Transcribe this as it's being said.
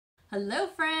Hello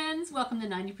friends, welcome to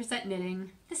 90%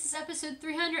 Knitting. This is episode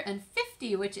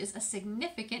 350, which is a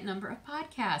significant number of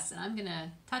podcasts, and I'm going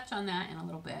to touch on that in a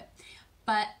little bit.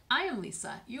 But I am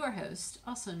Lisa, your host,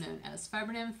 also known as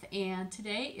Fiber Nymph, and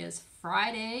today is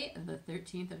Friday, the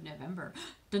 13th of November.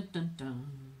 Dun, dun, dun.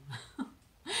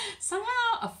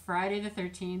 Somehow a Friday the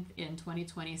 13th in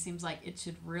 2020 seems like it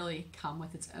should really come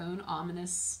with its own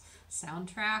ominous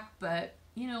soundtrack, but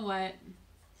you know what?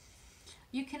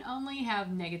 You can only have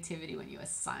negativity when you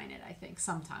assign it, I think,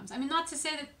 sometimes. I mean, not to say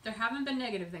that there haven't been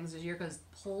negative things this year, because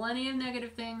plenty of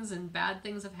negative things and bad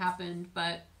things have happened,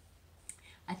 but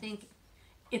I think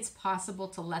it's possible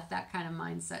to let that kind of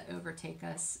mindset overtake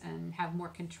us and have more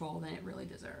control than it really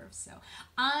deserves. So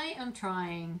I am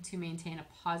trying to maintain a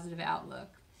positive outlook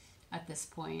at this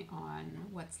point on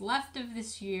what's left of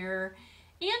this year,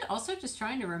 and also just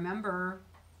trying to remember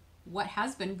what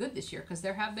has been good this year, because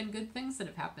there have been good things that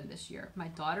have happened this year. My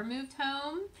daughter moved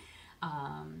home.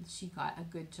 She got a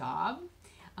good job.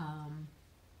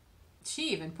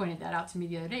 She even pointed that out to me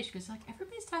the other day. She goes, like,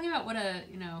 everybody's talking about what a,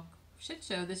 shit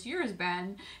show this year has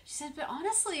been. She said, but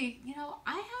honestly,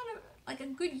 I had a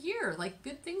good year. Like,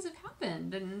 good things have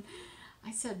happened. And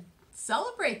I said,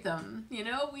 celebrate them.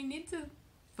 We need to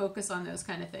focus on those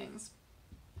kind of things.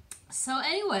 So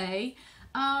anyway,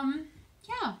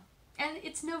 yeah. And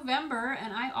it's November,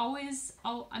 and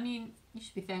you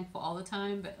should be thankful all the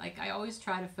time, but I always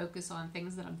try to focus on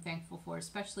things that I'm thankful for,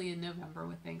 especially in November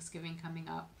with Thanksgiving coming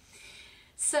up.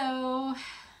 So,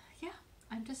 yeah,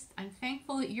 I'm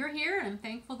thankful that you're here, and I'm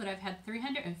thankful that I've had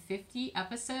 350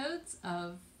 episodes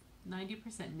of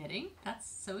 90% Knitting. That's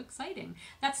so exciting.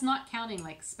 That's not counting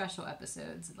special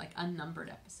episodes, unnumbered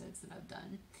episodes that I've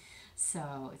done.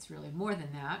 So it's really more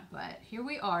than that, but here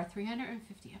we are,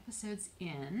 350 episodes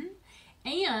in.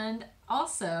 And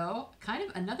also, kind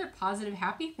of another positive,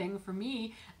 happy thing for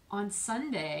me, on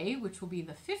Sunday, which will be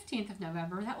the 15th of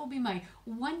November, that will be my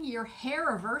 1-year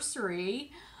hair-iversary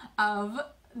of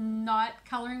not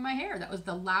coloring my hair. That was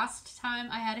the last time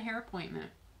I had a hair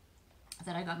appointment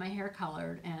that I got my hair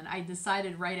colored, and I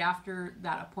decided right after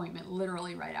that appointment,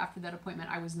 literally right after that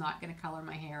appointment, I was not going to color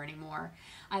my hair anymore.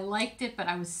 I liked it, but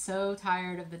I was so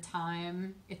tired of the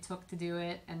time it took to do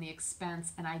it and the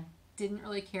expense, and I didn't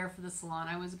really care for the salon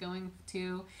I was going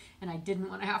to, and I didn't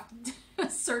want to have to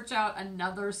search out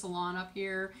another salon up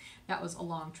here. That was a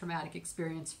long traumatic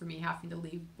experience for me, having to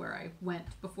leave where I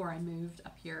went before I moved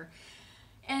up here.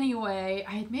 Anyway,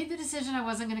 I had made the decision I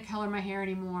wasn't going to color my hair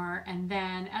anymore, and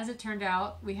then, as it turned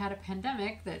out, we had a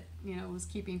pandemic that, was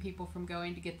keeping people from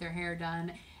going to get their hair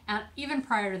done. And even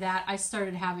prior to that, I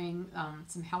started having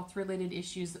some health-related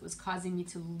issues that was causing me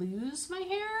to lose my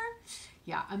hair.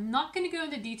 Yeah, I'm not going to go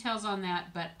into details on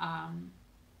that, but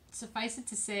suffice it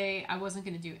to say, I wasn't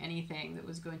going to do anything that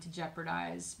was going to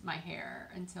jeopardize my hair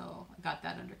until I got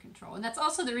that under control. And that's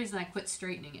also the reason I quit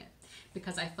straightening it,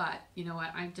 because I thought, you know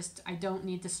what, I don't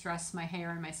need to stress my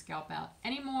hair and my scalp out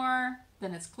anymore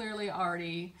than it's clearly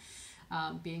already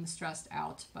being stressed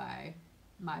out by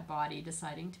my body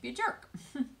deciding to be a jerk.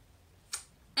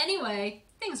 Anyway,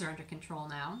 things are under control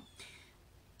now.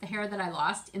 The hair that I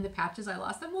lost, in the patches I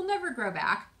lost them, will never grow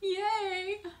back.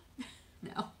 Yay!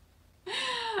 No.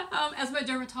 As my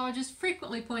dermatologist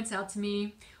frequently points out to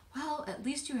me, well, at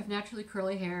least you have naturally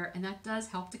curly hair, and that does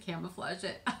help to camouflage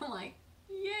it. I'm like,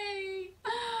 yay!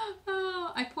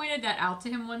 Oh, I pointed that out to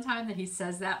him one time, that he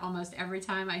says that almost every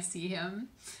time I see him,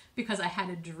 because I had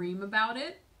a dream about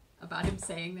it, about him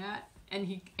saying that,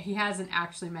 and he hasn't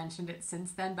actually mentioned it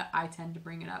since then, but I tend to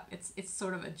bring it up. It's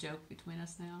sort of a joke between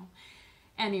us now.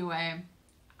 Anyway,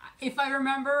 if I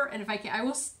remember, and if I can, I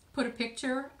will put a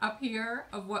picture up here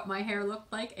of what my hair looked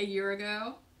like a year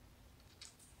ago.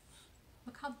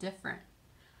 Look how different.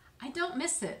 I don't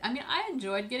miss it. I mean, I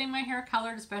enjoyed getting my hair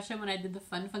colored, especially when I did the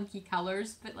fun, funky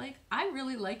colors, but I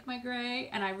really like my gray,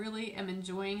 and I really am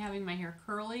enjoying having my hair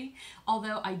curly,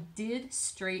 although I did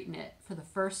straighten it for the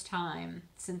first time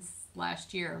since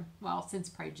last year. Well, since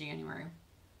probably January.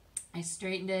 I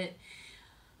straightened it,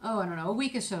 I don't know, a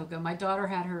week or so ago. My daughter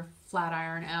had her flat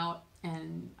iron out,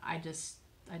 and I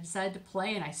decided to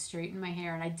play, and I straightened my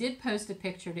hair, and I did post a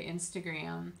picture to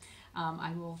Instagram.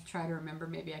 I will try to remember,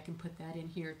 maybe I can put that in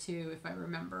here too if I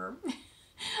remember.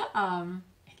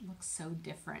 It looks so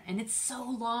different, and it's so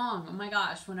long. Oh my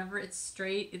gosh, whenever it's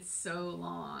straight, it's so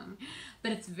long,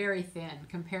 but it's very thin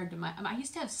compared to I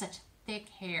used to have such thick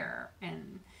hair,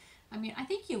 and I mean, I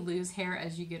think you lose hair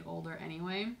as you get older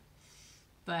anyway.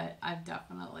 But I've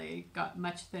definitely got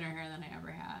much thinner hair than I ever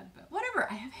had. But whatever,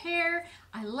 I have hair,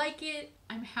 I like it,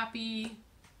 I'm happy,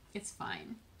 it's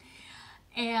fine.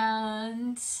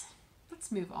 And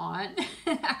let's move on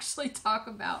and actually talk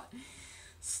about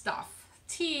stuff.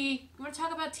 Tea. You want to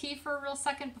talk about tea for a real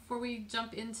second before we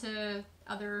jump into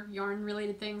other yarn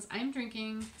related things? I'm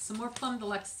drinking some more Plum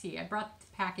Deluxe tea. I brought the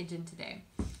package in today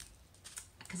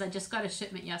because I just got a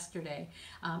shipment yesterday.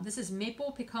 This is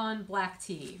Maple Pecan Black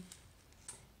Tea.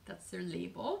 That's their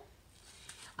label.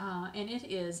 And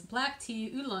it is black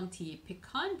tea, oolong tea,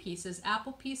 pecan pieces,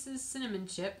 apple pieces, cinnamon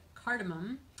chip,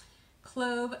 cardamom,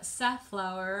 clove,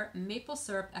 safflower, maple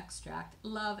syrup extract,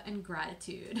 love, and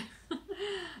gratitude.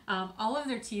 All of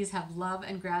their teas have love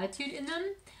and gratitude in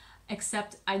them,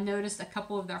 except I noticed a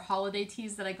couple of their holiday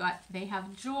teas that I got, they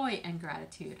have joy and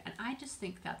gratitude. And I just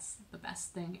think that's the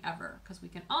best thing ever because we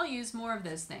can all use more of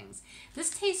those things.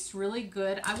 This tastes really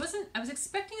good. I was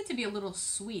expecting it to be a little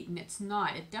sweet, and it's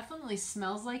not. It definitely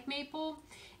smells like maple,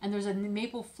 and there's a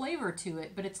maple flavor to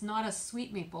it, but it's not a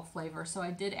sweet maple flavor. So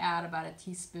I did add about a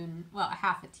teaspoon, well, a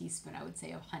half a teaspoon, I would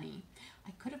say, of honey. I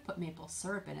could have put maple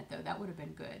syrup in it though. That would have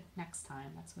been good. Next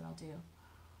time, that's what I'll do.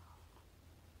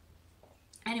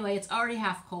 Anyway, it's already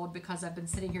half cold because I've been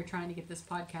sitting here trying to get this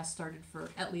podcast started for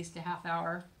at least a half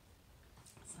hour.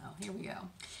 So here we go.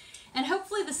 And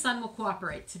hopefully the sun will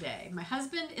cooperate today. My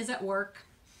husband is at work,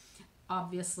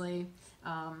 obviously.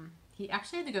 He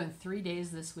actually had to go in 3 days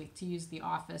this week to use the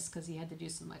office because he had to do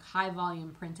some like high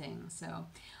volume printing. So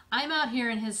I'm out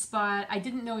here in his spot. I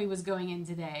didn't know he was going in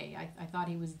today. I thought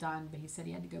he was done, but he said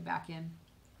he had to go back in.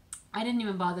 I didn't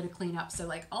even bother to clean up. So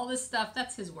like all this stuff,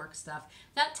 that's his work stuff.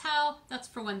 That towel, that's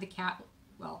for when the cat,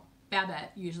 well, Batt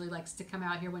Mat usually likes to come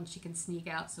out here when she can sneak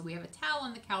out. So we have a towel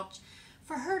on the couch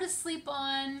for her to sleep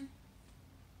on.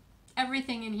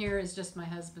 Everything in here is just my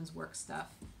husband's work stuff.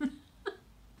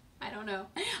 I don't know.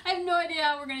 I have no idea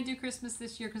how we're going to do Christmas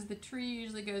this year because the tree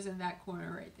usually goes in that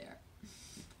corner right there.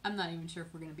 I'm not even sure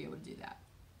if we're going to be able to do that.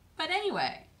 But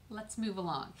anyway, let's move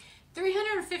along.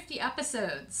 350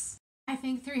 episodes. I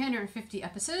think 350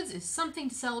 episodes is something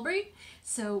to celebrate.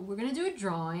 So we're going to do a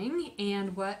drawing,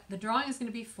 and what the drawing is going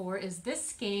to be for is this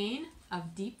skein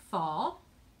of Deep Fall.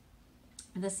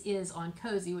 This is on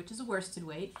Cozy, which is a worsted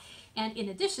weight. And in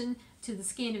addition to the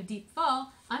skein of Deep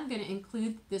Fall, I'm going to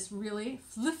include this really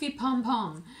floofy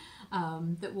pom-pom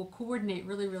that will coordinate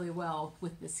really, really well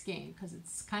with the skein because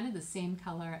it's kind of the same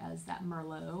color as that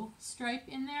Merlot stripe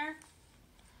in there,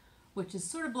 which is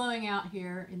sort of blowing out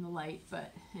here in the light,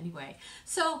 but anyway.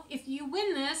 So if you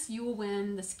win this, you will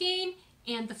win the skein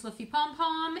and the fluffy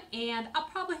pom-pom, and I'll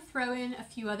probably throw in a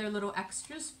few other little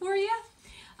extras for you.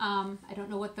 I don't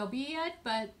know what they'll be yet,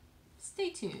 but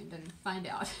stay tuned and find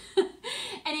out.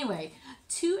 Anyway,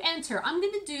 to enter, I'm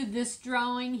going to do this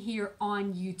drawing here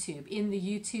on YouTube, in the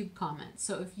YouTube comments.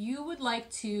 So if you would like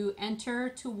to enter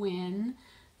to win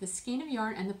the skein of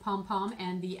yarn and the pom-pom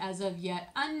and the as of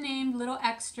yet unnamed little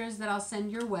extras that I'll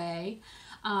send your way,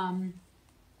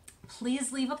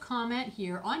 please leave a comment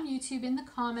here on YouTube in the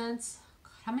comments.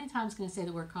 God, how many times can I say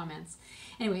the word comments?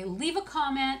 Anyway, leave a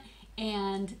comment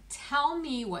and tell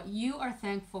me what you are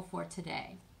thankful for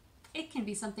today. It can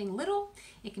be something little,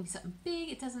 it can be something big,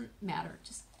 it doesn't matter.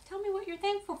 Just tell me what you're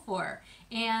thankful for.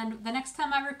 And the next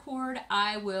time I record,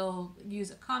 I will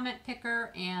use a comment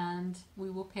picker and we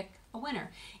will pick a winner.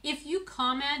 If you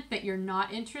comment that you're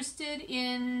not interested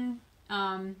in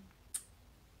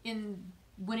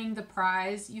winning the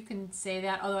prize, you can say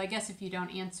that. Although I guess if you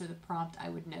don't answer the prompt, I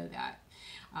would know that.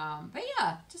 But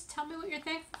yeah, just tell me what you're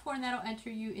thankful for and that'll enter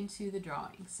you into the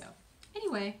drawing. So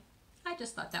anyway, I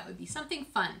just thought that would be something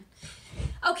fun.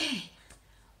 Okay,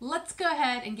 let's go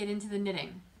ahead and get into the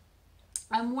knitting.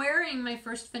 I'm wearing my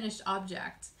first finished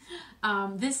object.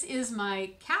 This is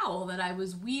my cowl that I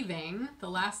was weaving the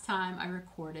last time I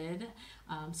recorded.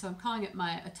 So I'm calling it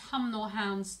my Autumnal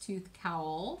Houndstooth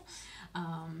cowl.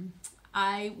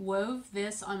 I wove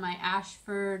this on my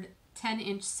Ashford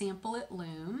 10-inch SampleIT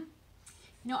loom.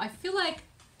 You know, I feel like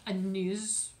a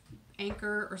news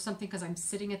anchor or something because I'm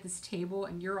sitting at this table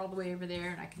and you're all the way over there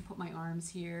and I can put my arms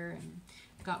here and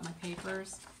I've got my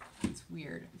papers. It's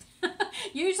weird.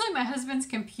 Usually my husband's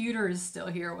computer is still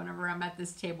here whenever I'm at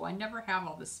this table. I never have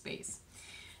all this space.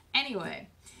 Anyway,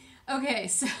 okay,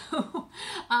 so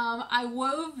I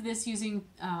wove this using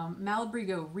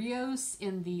Malabrigo Rios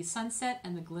in the sunset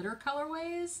and the glitter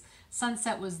colorways.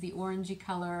 Sunset was the orangey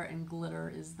color and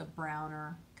glitter is the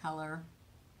browner color.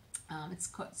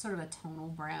 It's sort of a tonal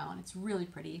brown. It's really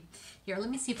pretty. Here, let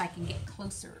me see if I can get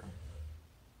closer.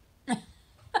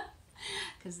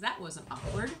 Because that wasn't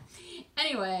awkward.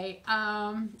 Anyway,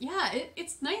 yeah,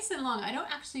 it's nice and long. I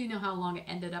don't actually know how long it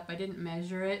ended up. I didn't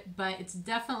measure it, but it's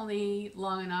definitely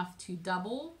long enough to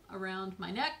double around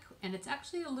my neck, and it's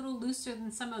actually a little looser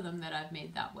than some of them that I've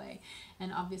made that way.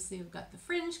 And obviously I've got the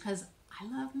fringe because I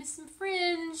love me some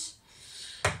fringe.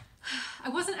 I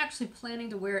wasn't actually planning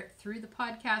to wear it through the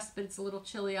podcast, but it's a little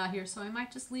chilly out here, so I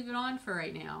might just leave it on for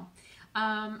right now.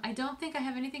 I don't think I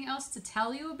have anything else to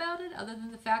tell you about it other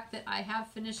than the fact that I have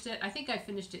finished it. I think I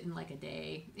finished it in like a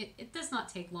day. It does not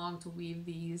take long to weave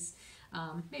these,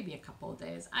 maybe a couple of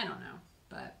days. I don't know,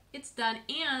 but it's done.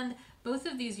 And both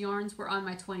of these yarns were on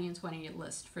my 20 and 20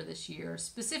 list for this year,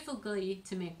 specifically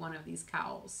to make one of these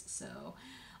cowls. So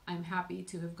I'm happy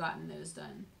to have gotten those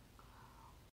done.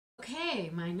 Okay,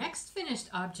 my next finished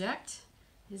object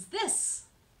is this.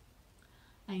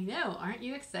 I know, aren't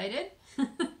you excited?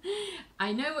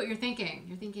 I know what you're thinking.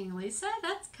 You're thinking, Lisa,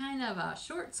 that's kind of a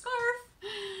short scarf.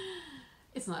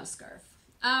 It's not a scarf.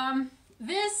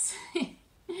 This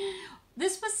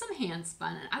was some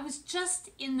handspun, and I was just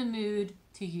in the mood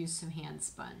to use some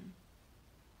handspun.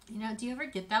 You know, do you ever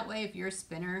get that way if you're a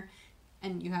spinner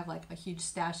and you have like a huge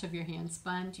stash of your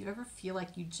handspun? Do you ever feel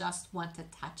like you just want to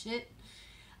touch it?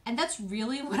 And that's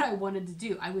really what I wanted to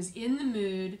do. I was in the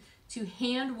mood to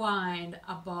hand wind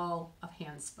a ball of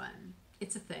handspun.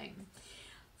 It's a thing,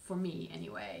 for me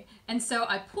anyway. And so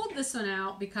I pulled this one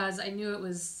out because I knew it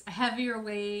was a heavier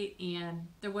weight and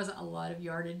there wasn't a lot of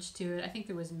yardage to it. I think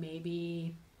there was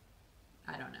maybe,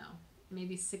 I don't know,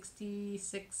 maybe 60,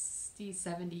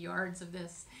 70 yards of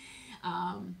this.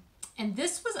 And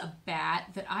this was a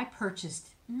bat that I purchased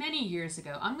many years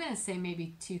ago. I'm going to say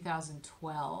maybe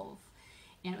 2012.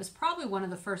 And it was probably one of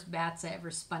the first bats I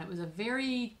ever spun. It was a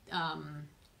very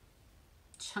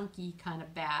chunky kind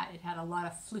of bat. It had a lot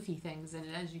of floofy things in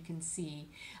it, as you can see.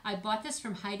 I bought this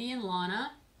from Heidi and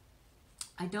Lana.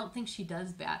 I don't think she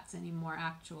does bats anymore,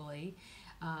 actually.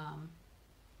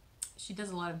 She does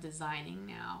a lot of designing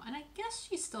now. And I guess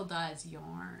she still does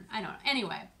yarn. I don't know.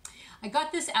 Anyway, I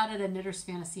got this out at a Knitter's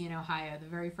Fantasy in Ohio, the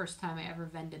very first time I ever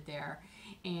vended there.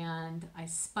 And I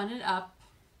spun it up,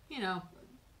 you know,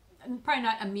 probably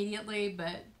not immediately,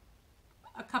 but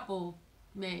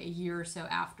maybe a year or so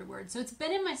afterwards. So it's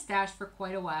been in my stash for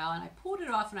quite a while, and I pulled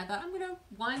it off and I thought I'm going to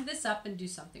wind this up and do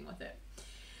something with it.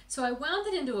 So I wound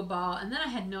it into a ball, and then I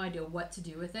had no idea what to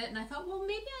do with it, and I thought, well,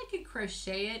 maybe I could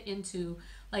crochet it into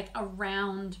like a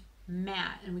round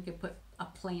mat and we could put a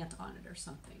plant on it or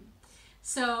something.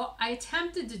 So I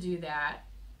attempted to do that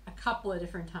a couple of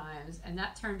different times, and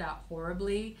that turned out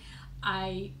horribly.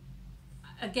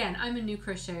 Again, I'm a new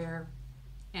crocheter,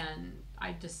 and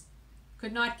I just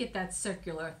could not get that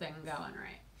circular thing going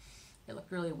right. It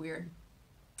looked really weird.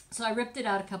 So I ripped it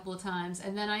out a couple of times,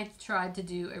 and then I tried to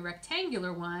do a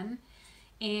rectangular one,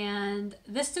 and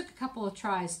this took a couple of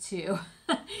tries too.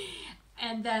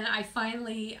 And then I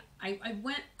finally, I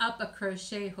went up a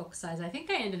crochet hook size. I think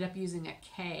I ended up using a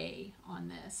K on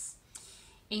this.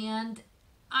 And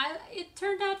it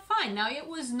turned out fine. Now it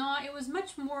was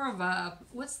much more of a,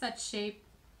 what's that shape?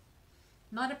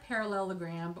 Not a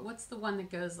parallelogram, but what's the one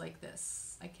that goes like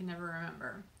this? I can never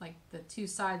remember. Like the two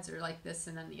sides are like this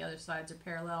and then the other sides are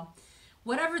parallel.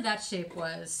 Whatever that shape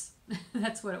was,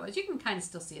 that's what it was. You can kind of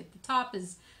still see it. The top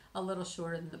is a little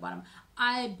shorter than the bottom.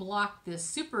 I blocked this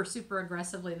super, super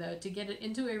aggressively though to get it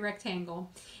into a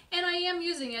rectangle. And I am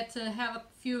using it to have a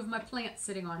few of my plants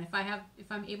sitting on.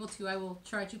 If I'm able to, I will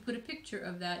try to put a picture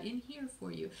of that in here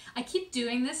for you. I keep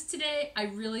doing this today. I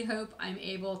really hope I'm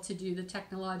able to do the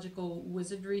technological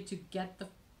wizardry to get the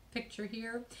picture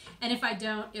here. And if I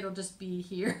don't, it'll just be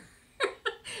here.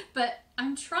 But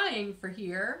I'm trying for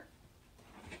here.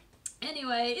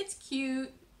 Anyway, it's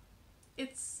cute.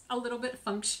 It's a little bit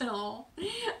functional.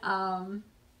 And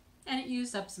it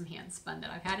used up some handspun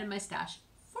that I've had in my stash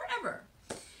forever.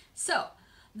 So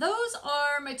those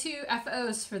are my two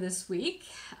FOs for this week.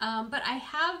 But I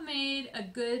have made a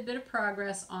good bit of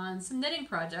progress on some knitting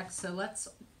projects, so let's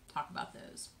talk about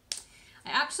those. I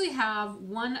actually have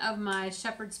one of my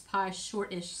shepherd's pie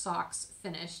shortish socks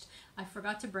finished. I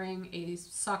forgot to bring a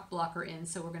sock blocker in,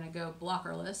 so we're going to go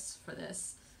blockerless for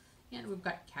this. And we've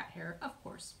got cat hair, of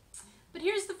course. But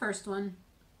here's the first one.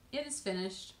 It is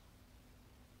finished.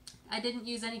 I didn't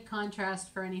use any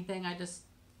contrast for anything. I just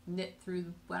knit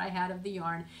through what I had of the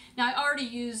yarn. Now I already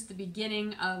used the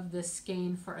beginning of the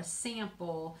skein for a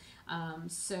sample,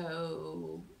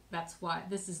 so that's why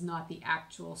this is not the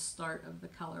actual start of the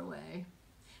colorway.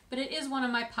 But it is one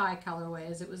of my pie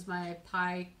colorways. It was my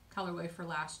pie colorway for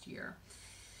last year.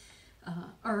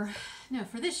 Or no,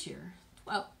 for this year.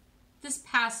 Well, this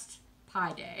past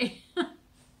pie day.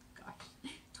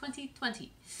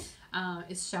 2020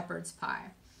 is shepherd's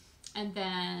pie. And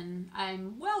then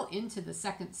I'm well into the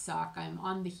second sock. I'm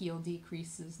on the heel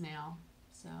decreases now.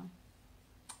 So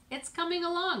it's coming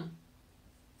along.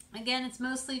 Again, it's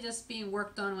mostly just being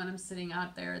worked on when I'm sitting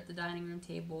out there at the dining room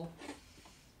table.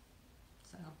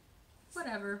 So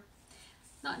whatever.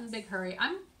 not in a big hurry.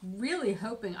 I'm really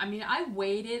hoping, I mean, I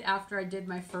weighed it after I did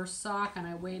my first sock and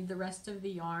I weighed the rest of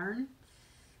the yarn.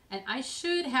 And I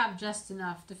should have just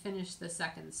enough to finish the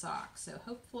second sock. So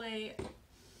hopefully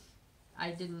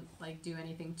I didn't like do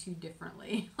anything too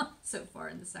differently so far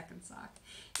in the second sock.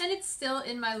 And it's still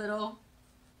in my little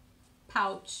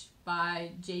pouch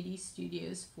by JD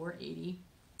Studios 480,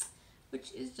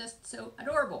 which is just so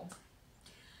adorable.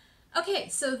 Okay,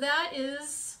 so that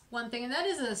is one thing, and that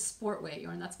is a sport weight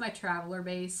yarn. That's my traveler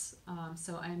base.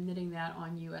 So I'm knitting that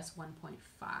on US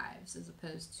 1.5s as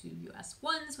opposed to US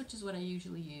 1s, which is what I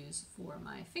usually use for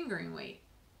my fingering weight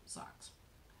socks.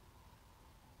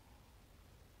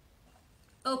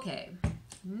 Okay,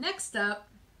 next up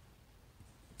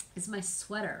is my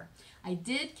sweater. I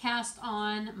did cast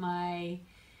on my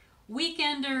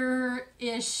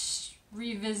weekender-ish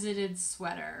revisited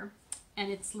sweater,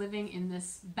 and it's living in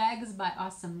this Bags by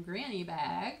Awesome Granny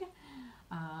bag.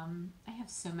 I have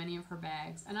so many of her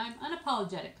bags, and I'm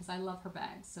unapologetic because I love her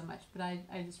bags so much, but I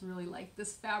just really like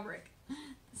this fabric,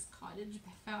 this cottage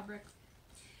fabric.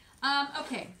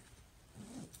 Okay,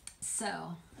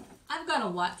 so I've got a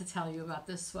lot to tell you about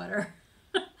this sweater.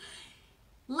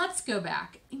 Let's go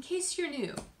back. In case you're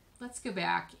new, let's go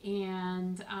back.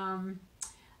 And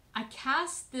I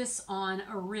cast this on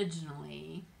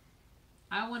originally,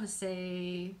 I want to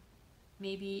say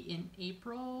maybe in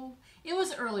April. It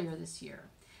was earlier this year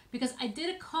because I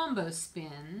did a combo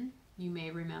spin, you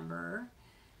may remember.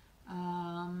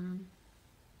 When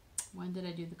did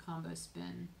I do the combo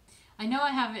spin? I know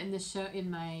I have it in the show, in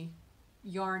my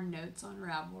yarn notes on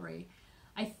Ravelry.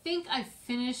 I think I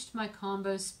finished my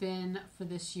combo spin for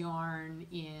this yarn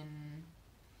in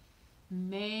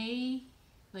May,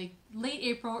 like late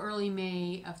April, early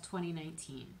May of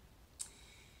 2019.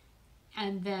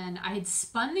 And then I had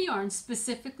spun the yarn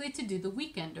specifically to do the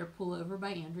Weekender pullover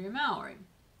by Andrea Mallory.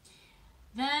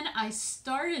 Then I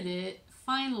started it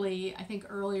finally, I think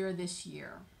earlier this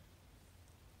year.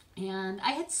 And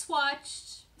I had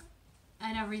swatched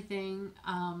and everything,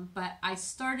 but I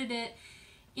started it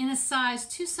in a size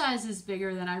 2 sizes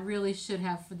bigger than I really should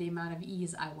have for the amount of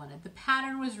ease I wanted. The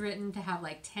pattern was written to have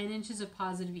like 10 inches of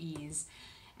positive ease,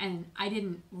 and I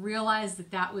didn't realize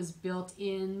that that was built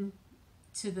in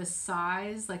to the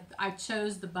size. Like I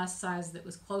chose the bust size that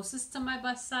was closest to my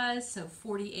bust size, so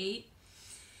 48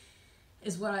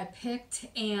 is what I picked,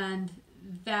 and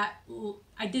that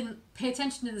I didn't pay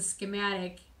attention to the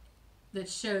schematic that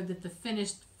showed that the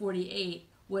finished 48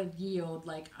 would yield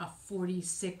like a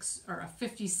 46 or a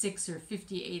 56 or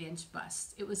 58 inch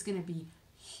bust. It was going to be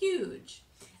huge,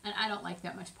 and I don't like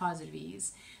that much positive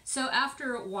ease. So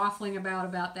after waffling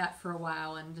about that for a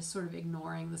while and just sort of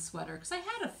ignoring the sweater, because I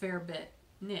had a fair bit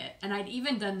knit, and I'd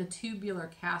even done the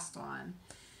tubular cast on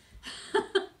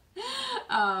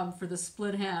for the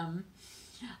split hem,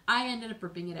 I ended up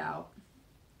ripping it out.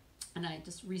 And I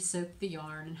just re-soaked the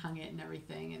yarn and hung it and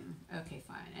everything, and okay,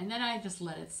 fine. And then I just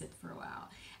let it sit for a while.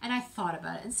 And I thought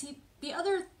about it. And see, the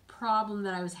other problem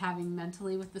that I was having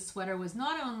mentally with the sweater was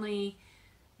not only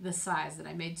the size that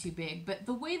I made too big, but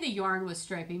the way the yarn was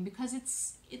striping, because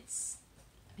it's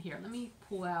here, let me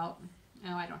pull out.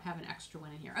 Oh, I don't have an extra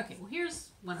one in here. Okay, well, here's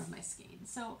one of my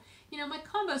skeins. So, you know, my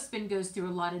combo spin goes through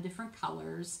a lot of different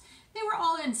colors. They were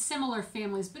all in similar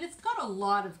families, but it's got a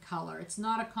lot of color. It's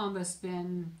not a combo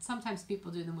spin. Sometimes people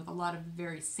do them with a lot of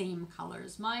very same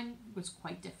colors. Mine was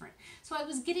quite different. So I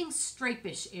was getting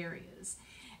stripish areas.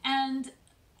 And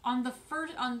on the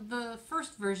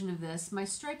first version of this, my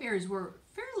stripe areas were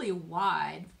fairly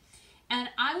wide. And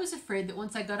I was afraid that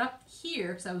once I got up here,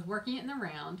 because I was working it in the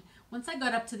round, once I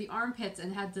got up to the armpits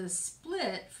and had to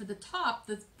split for the top,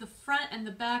 the front and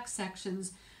the back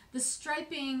sections, the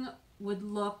striping would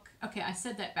look, okay, I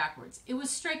said that backwards. It was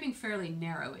striping fairly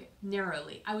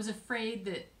narrowly. I was afraid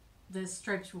that the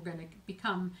stripes were going to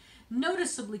become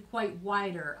noticeably quite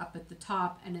wider up at the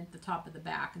top and at the top of the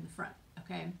back and the front,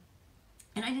 okay?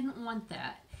 And I didn't want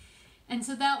that. And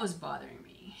so that was bothering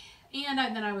me. And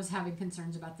then I was having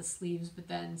concerns about the sleeves, but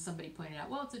then somebody pointed out,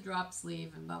 well, it's a drop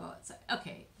sleeve and blah, blah, blah. So,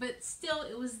 okay, but still,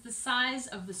 it was the size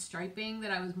of the striping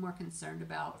that I was more concerned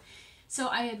about. So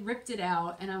I had ripped it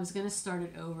out, and I was going to start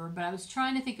it over, but I was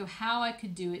trying to think of how I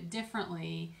could do it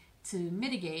differently to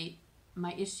mitigate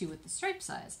my issue with the stripe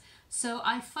size. So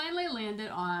I finally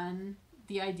landed on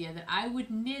the idea that I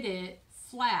would knit it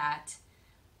flat,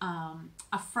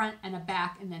 a front and a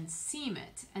back, and then seam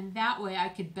it, and that way I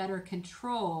could better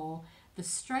control the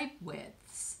stripe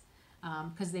widths,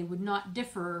 because they would not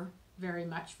differ very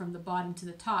much from the bottom to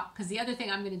the top. Because the other thing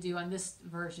I'm going to do on this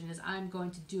version is I'm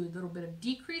going to do a little bit of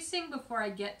decreasing before I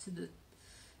get to the,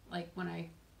 like when I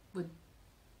would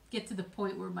get to the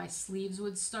point where my sleeves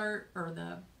would start, or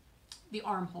the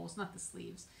armholes, not the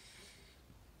sleeves,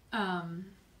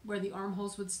 where the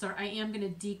armholes would start, I am going to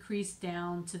decrease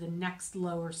down to the next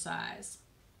lower size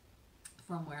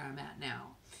from where I'm at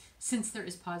now, since there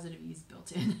is positive ease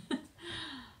built in.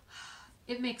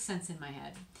 It makes sense in my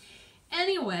head.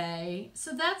 Anyway,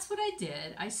 so that's what I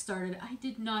did. I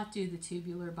did not do the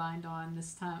tubular bind on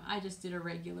this time. I just did a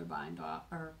regular bind on,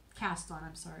 or cast on,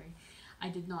 I'm sorry. I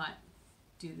did not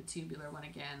do the tubular one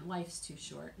again. Life's too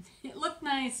short. It looked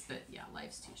nice, but yeah,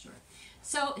 life's too short.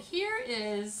 So here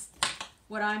is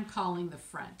what I'm calling the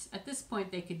front. At this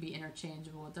point, they could be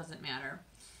interchangeable. It doesn't matter.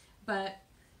 But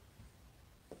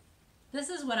this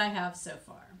is what I have so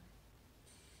far.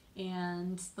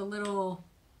 And the little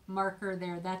marker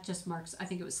there, that just marks, I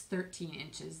think it was 13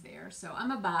 inches there. So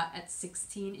I'm about at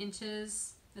 16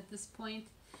 inches at this point.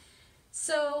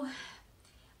 So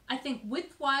I think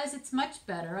width-wise, it's much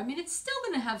better. I mean, it's still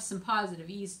going to have some positive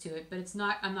ease to it, but it's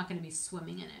not, I'm not going to be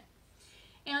swimming in it.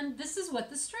 And this is what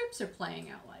the stripes are playing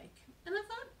out like. And I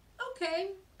thought,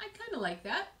 okay, I kind of like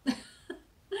that.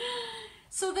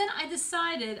 So then I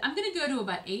decided I'm going to go to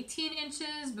about 18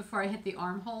 inches before I hit the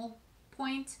armhole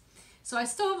point. So I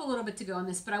still have a little bit to go on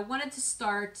this, but I wanted to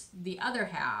start the other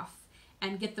half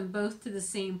and get them both to the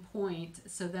same point,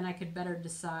 so then I could better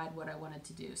decide what I wanted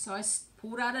to do. So I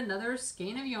pulled out another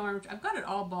skein of yarn. I've got it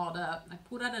all balled up. I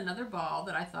pulled out another ball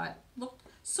that I thought looked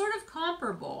sort of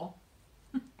comparable.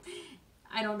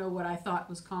 I don't know what I thought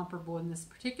was comparable in this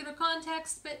particular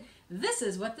context, but this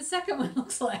is what the second one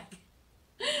looks like.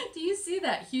 Do you see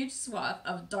that huge swath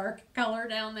of dark color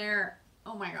down there?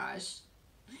 Oh my gosh.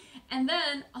 And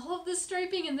then all of the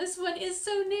striping in this one is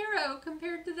so narrow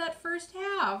compared to that first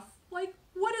half. Like,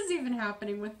 what is even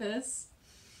happening with this?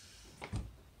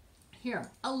 Here,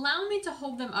 allow me to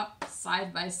hold them up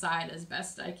side by side as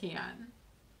best I can.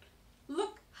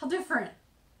 Look how different.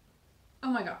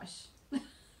 Oh my gosh.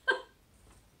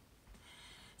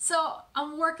 So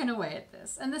I'm working away at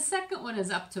this. And the second one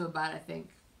is up to about, I think,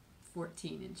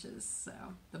 14 inches. So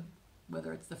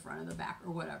whether it's the front or the back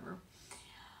or whatever.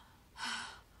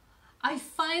 I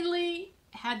finally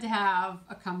had to have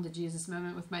a come to Jesus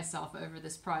moment with myself over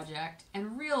this project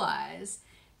and realize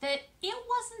that it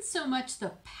wasn't so much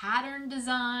the pattern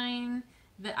design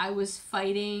that I was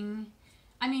fighting.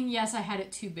 I mean, yes, I had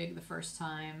it too big the first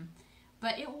time,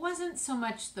 but it wasn't so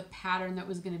much the pattern that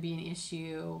was going to be an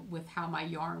issue with how my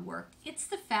yarn worked. It's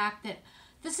the fact that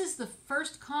this is the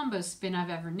first combo spin I've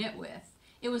ever knit with.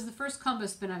 It was the first combo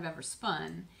spin I've ever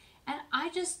spun. And I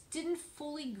just didn't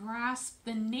fully grasp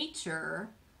the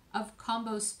nature of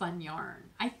combo spun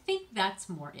yarn. I think that's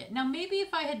more it. Now, maybe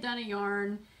if I had done a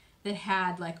yarn that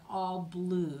had like all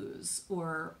blues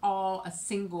or all a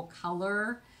single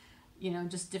color, you know,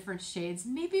 just different shades,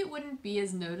 maybe it wouldn't be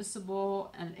as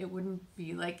noticeable and it wouldn't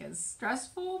be like as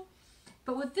stressful.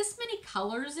 But with this many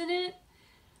colors in it,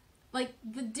 like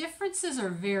the differences are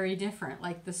very different.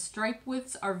 Like the stripe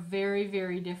widths are very,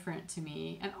 very different to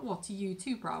me. And well, to you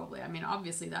too, probably. I mean,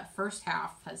 obviously that first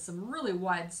half has some really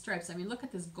wide stripes. I mean, look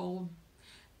at this gold.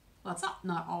 Well, it's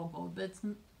not all gold, but it's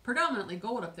predominantly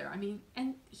gold up there. I mean,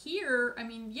 and here, I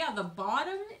mean, yeah, the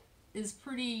bottom is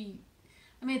pretty,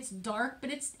 I mean, it's dark,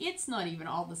 but it's not even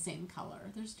all the same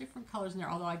color. There's different colors in there.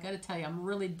 Although I got to tell you, I'm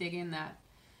really digging that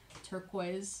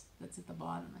turquoise that's at the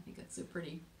bottom. I think it's so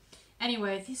pretty.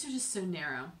 Anyway, these are just so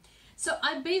narrow. So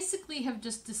I basically have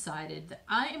just decided that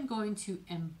I am going to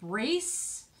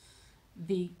embrace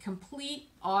the complete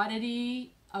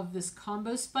oddity of this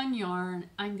combo spun yarn.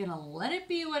 I'm going to let it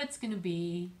be what it's going to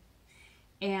be.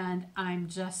 And I'm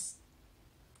just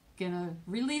going to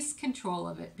release control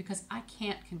of it because I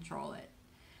can't control it.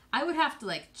 I would have to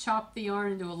like chop the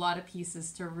yarn into a lot of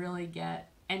pieces to really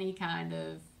get any kind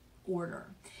of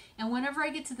order. And whenever I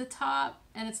get to the top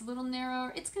and it's a little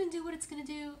narrower, it's going to do what it's going to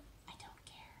do. I don't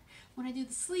care. When I do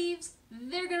the sleeves,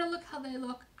 they're going to look how they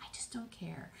look. I just don't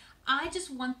care. I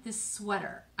just want this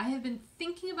sweater. I have been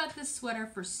thinking about this sweater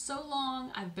for so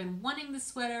long. I've been wanting this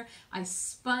sweater. I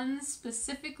spun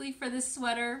specifically for this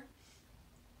sweater.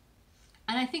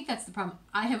 And I think that's the problem.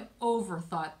 I have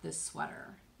overthought this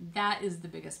sweater. That is the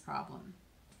biggest problem.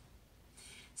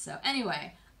 So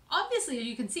anyway, obviously, as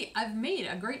you can see, I've made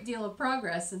a great deal of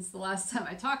progress since the last time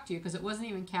I talked to you because it wasn't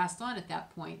even cast on at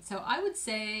that point. So I would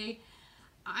say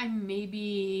I'm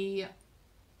maybe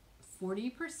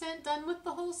 40% done with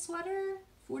the whole sweater,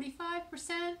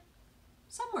 45%,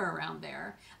 somewhere around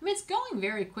there. I mean, it's going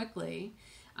very quickly,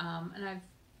 and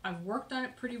I've worked on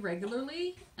it pretty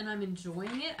regularly, and I'm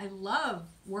enjoying it. I love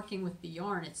working with the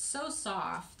yarn. It's so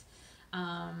soft.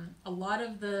 A lot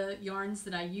of the yarns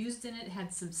that I used in it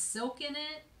had some silk in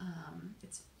it.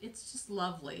 It's just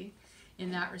lovely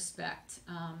in that respect.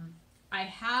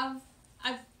 I've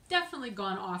definitely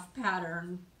gone off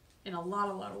pattern in a lot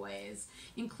of ways,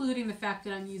 including the fact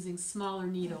that I'm using smaller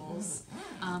needles,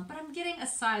 but I'm getting a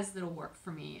size that'll work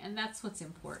for me, and that's what's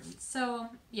important. So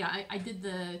yeah, I did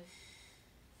the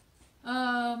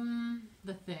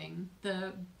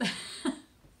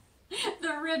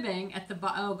the ribbing at the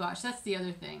oh gosh, that's the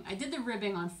other thing. I did the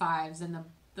ribbing on 5s, and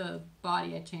the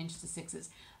body I changed to 6s.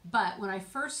 But when I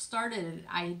first started,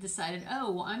 I decided,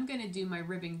 oh, well, I'm going to do my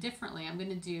ribbing differently. I'm going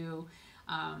to do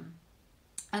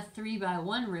a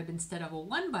 3x1 rib instead of a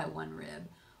 1x1 rib.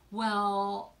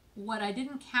 Well, what I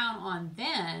didn't count on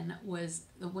then was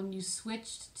when you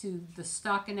switched to the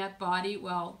stockinette body,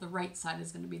 well, the right side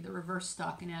is going to be the reverse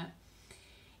stockinette.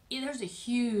 There's a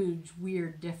huge,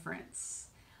 weird difference.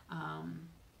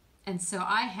 And so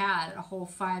I had a whole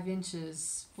 5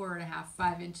 inches, 4.5,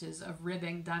 5 inches of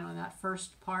ribbing done on that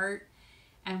first part.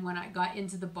 And when I got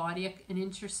into the body an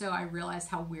inch or so, I realized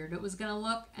how weird it was going to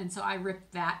look. And so I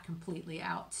ripped that completely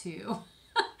out too.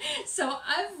 So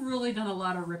I've really done a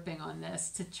lot of ripping on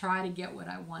this to try to get what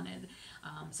I wanted.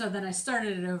 So then I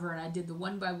started it over and I did the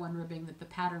 1x1 ribbing that the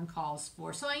pattern calls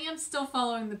for. So I am still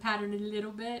following the pattern a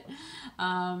little bit.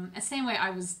 The same way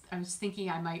I was thinking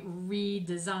I might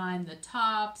redesign the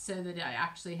top so that I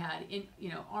actually had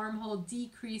armhole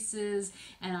decreases,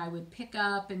 and I would pick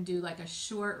up and do like a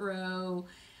short row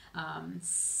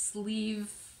sleeve,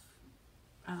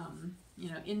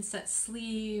 inset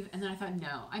sleeve. And then I thought,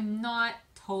 no, I'm not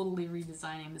totally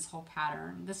redesigning this whole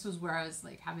pattern. This was where I was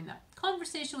like having that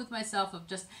conversation with myself of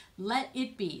just let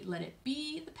it be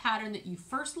the pattern that you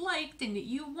first liked and that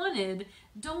you wanted.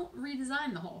 Don't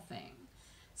redesign the whole thing.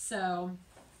 So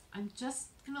I'm just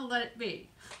gonna let it be.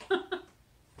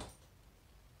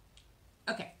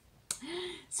 Okay,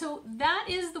 so that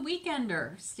is the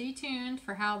Weekender. Stay tuned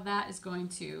for how that is going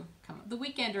to come up. The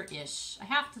Weekender-ish. I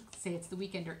have to say it's the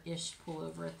Weekender-ish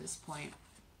pullover at this point,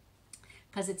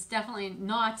 because it's definitely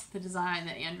not the design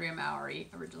that Andrea Mowry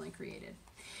originally created.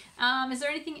 Is there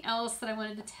anything else that I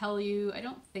wanted to tell you? I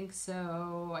don't think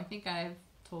so. I think I've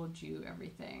told you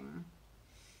everything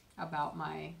about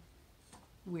my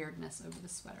weirdness over the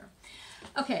sweater.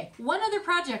 Okay, one other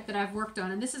project that I've worked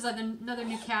on, and this is another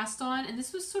new cast on, and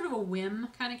this was sort of a whim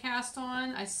kind of cast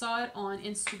on. I saw it on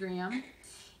Instagram.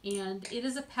 And it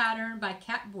is a pattern by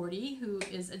Kat Bordy, who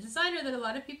is a designer that a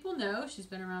lot of people know. She's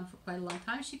been around for quite a long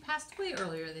time. She passed away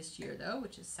earlier this year, though,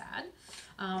 which is sad.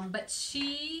 But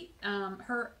she,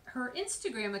 her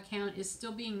Instagram account is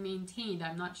still being maintained.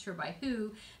 I'm not sure by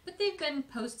who, but they've been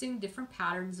posting different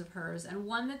patterns of hers. And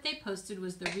one that they posted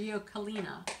was the Rio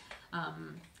Kalina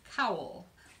Cowl,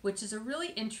 which is a really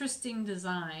interesting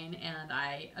design. And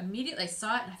I immediately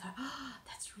saw it and I thought, oh,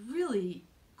 that's really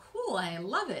cool. I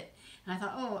love it. And I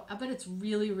thought, oh, I bet it's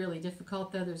really, really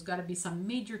difficult, though. There's got to be some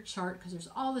major chart because there's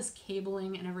all this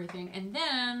cabling and everything. And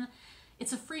then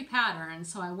it's a free pattern.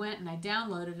 So I went and I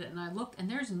downloaded it and I looked and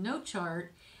there's no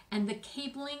chart. And the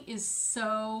cabling is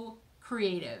so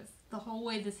creative, the whole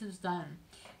way this is done.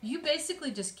 You basically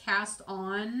just cast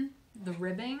on the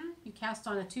ribbing. You cast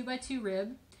on a 2x2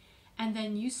 rib. And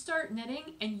then you start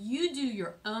knitting and you do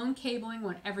your own cabling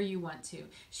whenever you want to.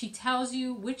 She tells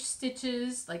you which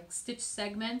stitches, like stitch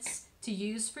segments, to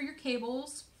use for your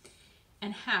cables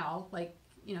and how, like,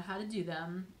 how to do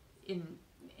them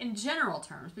in general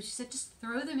terms. But she said just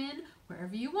throw them in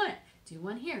wherever you want. Do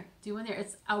one here, do one there.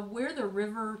 It's where the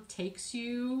river takes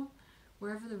you,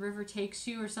 wherever the river takes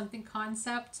you or something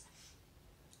concept.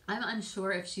 I'm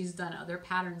unsure if she's done other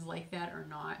patterns like that or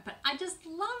not, but I just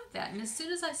love that. And as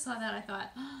soon as I saw that, I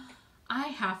thought, oh, I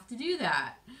have to do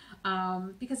that.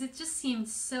 Because it just seemed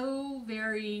so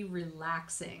very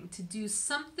relaxing to do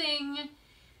something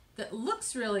that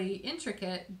looks really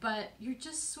intricate, but you're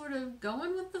just sort of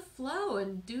going with the flow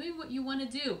and doing what you want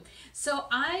to do. So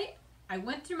I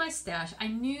went through my stash. I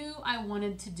knew I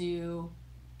wanted to do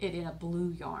it in a blue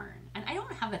yarn. And I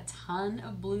don't have a ton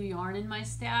of blue yarn in my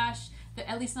stash,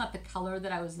 at least not the color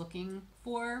that I was looking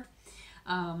for.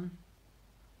 And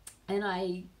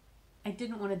I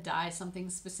didn't want to dye something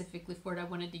specifically for it. I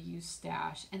wanted to use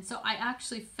stash. And so I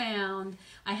actually found,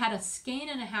 I had a skein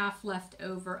and a half left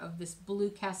over of this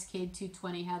blue Cascade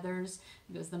 220 Heathers.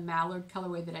 It was the mallard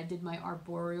colorway that I did my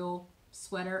arboreal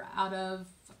sweater out of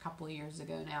a couple of years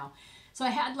ago now. So I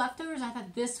had leftovers. I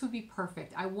thought this would be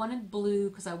perfect. I wanted blue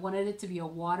because I wanted it to be a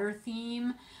water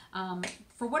theme.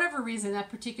 For whatever reason, that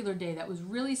particular day, that was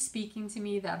really speaking to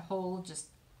me, that whole just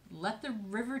let the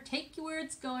river take you where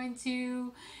it's going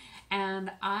to.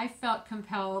 and I felt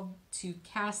compelled to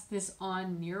cast this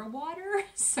on near water.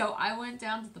 So I went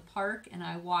down to the park and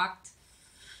I walked,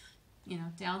 you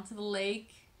know, down to the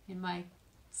lake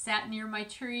sat near my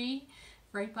tree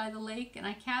right by the lake, and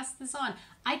I cast this on.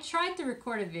 I tried to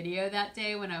record a video that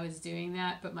day when I was doing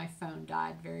that, but my phone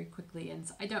died very quickly, and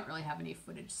I don't really have any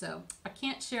footage, so I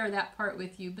can't share that part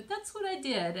with you, but that's what I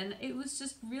did, and it was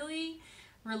just really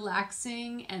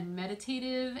relaxing and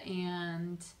meditative,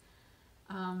 and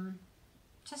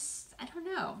just, I don't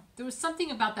know. There was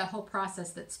something about that whole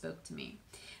process that spoke to me.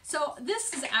 So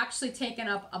this has actually taken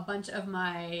up a bunch of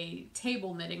my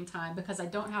table knitting time because I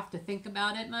don't have to think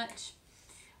about it much.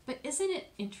 But isn't it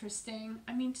interesting?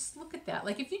 I mean, just look at that.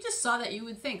 Like, if you just saw that, you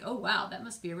would think, oh, wow, that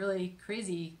must be a really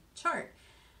crazy chart.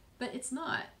 But it's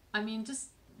not. I mean, just,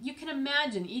 you can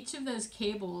imagine each of those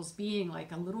cables being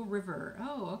like a little river.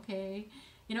 Oh, okay.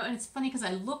 You know, and it's funny because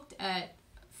I looked at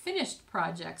finished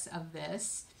projects of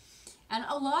this, and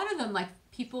a lot of them, like,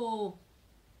 people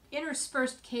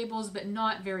interspersed cables, but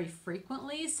not very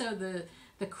frequently. So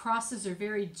the crosses are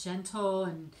very gentle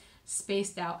and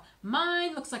spaced out.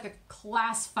 Mine looks like a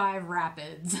class 5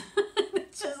 rapids.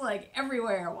 It's just like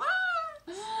everywhere. Wah!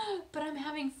 But I'm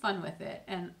having fun with it,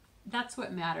 and that's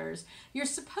what matters. You're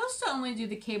supposed to only do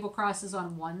the cable crosses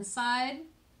on one side,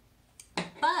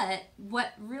 but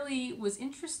what really was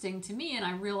interesting to me, and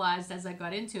I realized as I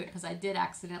got into it, because I did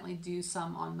accidentally do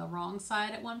some on the wrong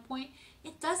side at one point,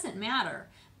 it doesn't matter.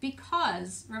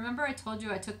 Because remember I told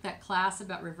you I took that class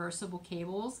about reversible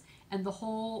cables, and the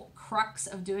whole crux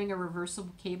of doing a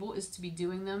reversible cable is to be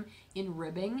doing them in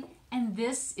ribbing, and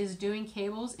this is doing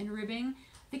cables in ribbing.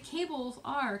 The cables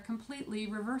are completely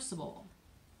reversible.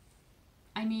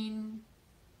 I mean,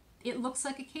 it looks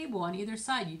like a cable on either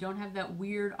side. You don't have that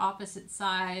weird opposite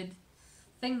side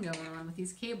thing going on with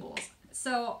these cables.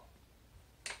 So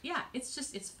yeah,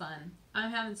 it's fun.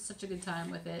 I'm having such a good time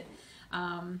with it.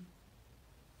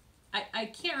 I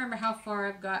can't remember how far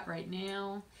I've got right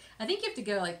now. I think you have to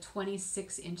go like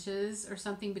 26 inches or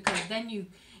something, because then you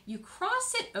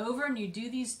cross it over and you do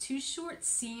these 2 short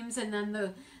seams, and then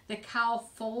the cowl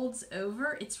folds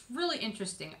over. It's really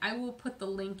interesting. I will put the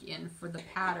link in for the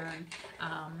pattern.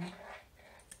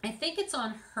 I think it's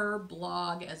on her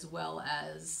blog as well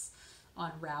as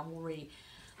on Ravelry.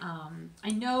 I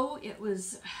know it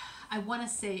was, I want to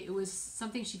say it was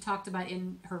something she talked about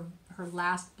in her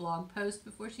last blog post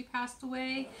before she passed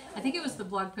away. I think it was the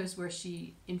blog post where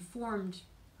she informed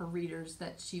her readers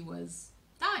that she was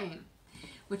dying,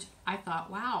 which I thought,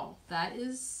 wow, that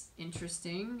is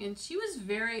interesting. And she was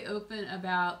very open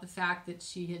about the fact that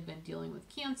she had been dealing with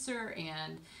cancer,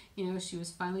 and you know, she was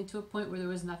finally to a point where there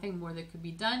was nothing more that could be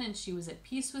done, and she was at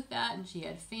peace with that, and she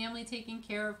had family taking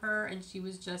care of her, and she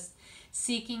was just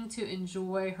seeking to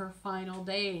enjoy her final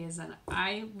days. And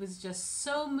I was just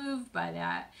so moved by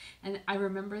that. And I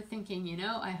remember thinking, you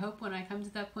know, I hope when I come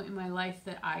to that point in my life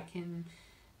that I can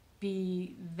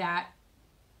be that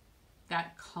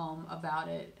calm about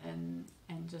it and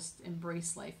just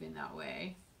embrace life in that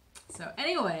way. So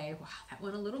anyway, wow, that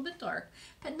went a little bit dark,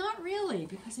 but not really,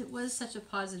 because it was such a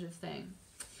positive thing.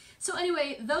 So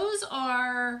anyway, those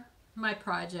are my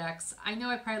projects. I know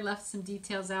I probably left some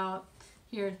details out.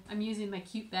 Here, I'm using my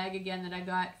cute bag again that I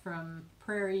got from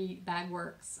Prairie Bag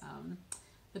Works,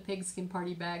 the pigskin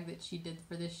party bag that she did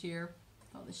for this year.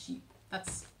 Oh, the sheep.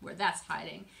 That's where that's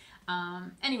hiding.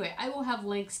 Anyway, I will have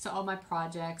links to all my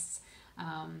projects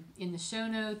in the show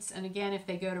notes. And again, if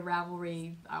they go to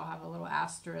Ravelry, I'll have a little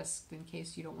asterisk in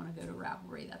case you don't want to go to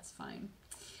Ravelry. That's fine.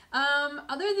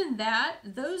 Other than that,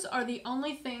 those are the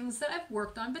only things that I've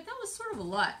worked on, but that was sort of a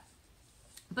lot.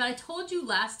 But I told you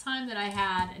last time that I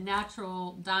had a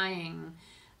natural dyeing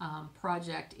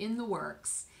project in the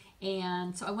works,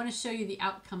 and so I want to show you the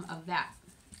outcome of that.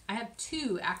 I have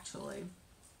 2 actually,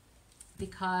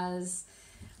 because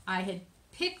I had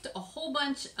picked a whole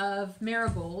bunch of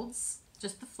marigolds,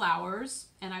 just the flowers,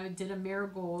 and I did a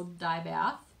marigold dye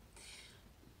bath.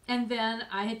 And then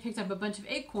I had picked up a bunch of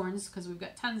acorns, because we've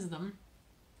got tons of them.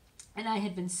 And I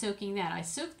had been soaking that.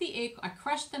 I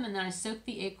crushed them, and then I soaked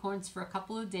the acorns for a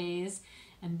couple of days,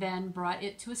 and then brought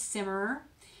it to a simmer,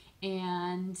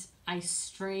 and I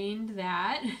strained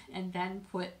that, and then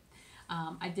put,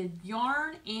 I did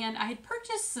yarn, and I had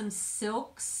purchased some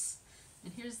silks,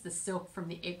 and here's the silk from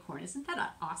the acorn. Isn't that an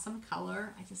awesome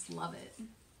color? I just love it.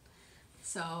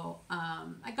 So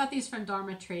I got these from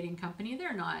Dharma Trading Company.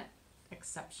 They're not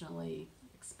exceptionally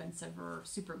expensive or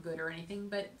super good or anything,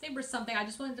 but they were something I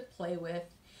just wanted to play with.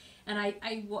 And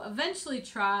I will eventually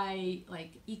try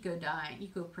like eco dyeing,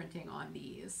 eco printing on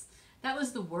these. That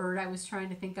was the word I was trying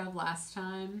to think of last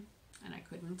time. and I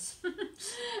couldn't.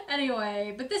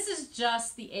 Anyway, but this is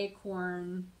just the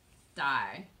acorn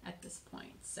die at this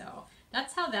point. So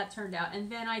that's how that turned out.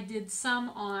 And then I did some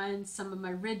on some of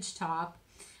my ridge top.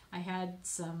 I had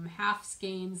some half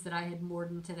skeins that I had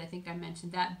mordanted. I think I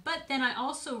mentioned that. But then I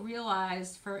also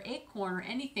realized for acorn or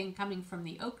anything coming from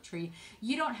the oak tree,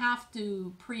 you don't have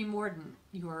to pre-mordant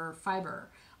your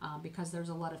fiber because there's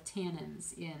a lot of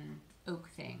tannins in oak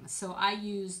things. So I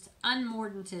used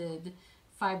unmordanted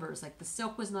fibers, like the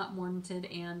silk was not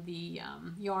mordanted and the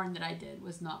yarn that I did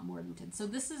was not mordanted. So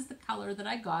this is the color that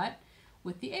I got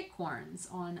with the acorns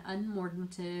on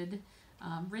unmordanted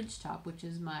ridge top, which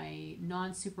is my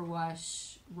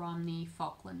non-superwash Romney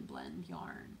Falkland blend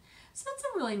yarn. So that's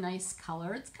a really nice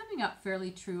color. It's coming up fairly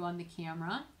true on the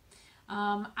camera.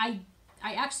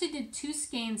 I actually did 2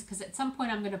 skeins because at some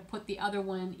point I'm going to put the other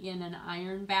one in an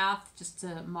iron bath just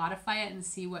to modify it and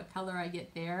see what color I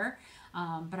get there.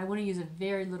 But I want to use a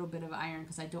very little bit of iron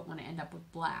because I don't want to end up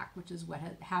with black, which is what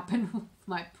had happened with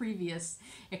my previous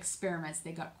experiments.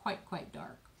 They got quite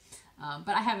dark.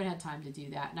 But I haven't had time to do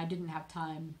that, and I didn't have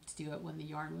time to do it when the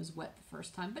yarn was wet the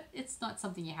first time, but it's not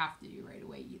something you have to do right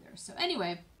away either. So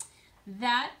anyway,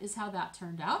 that is how that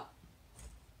turned out.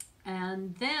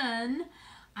 And then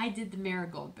I did the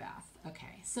marigold bath.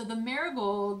 Okay, so the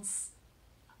marigolds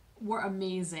were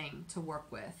amazing to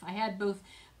work with. I had both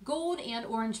gold and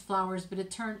orange flowers, but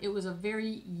it was a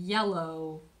very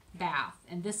yellow bath,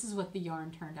 and this is what the yarn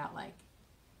turned out like.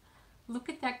 Look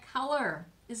at that color.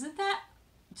 Isn't that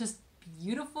just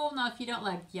beautiful? Now, if you don't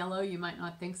like yellow, you might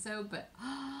not think so, but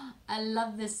I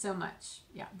love this so much.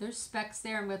 Yeah, there's specks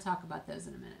there. I'm going to talk about those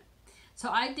in a minute. So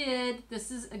I did, this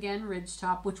is again ridge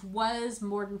top, which was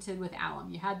mordanted with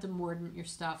alum. You had to mordant your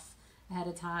stuff ahead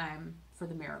of time for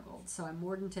the marigold. So I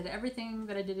mordanted everything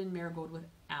that I did in marigold with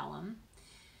alum.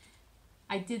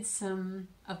 I did some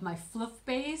of my fluff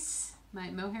base,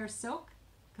 my mohair silk,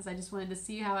 because I just wanted to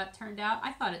see how it turned out.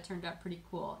 I thought it turned out pretty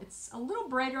cool. It's a little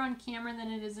brighter on camera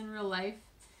than it is in real life,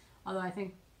 although I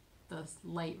think the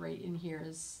light right in here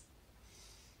is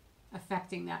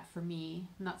affecting that for me,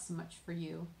 not so much for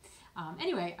you.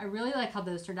 Anyway, I really like how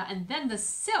those turned out. And then the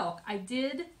silk, I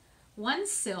did one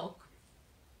silk,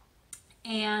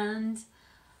 and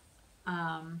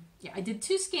yeah, I did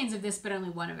 2 skeins of this, but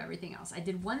only one of everything else. I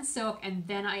did one silk, and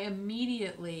then I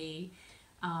immediately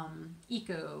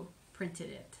eco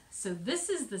printed it. So this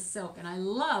is the silk, and I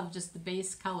love just the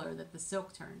base color that the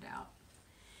silk turned out.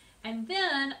 And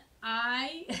then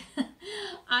I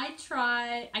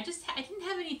didn't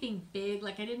have anything big,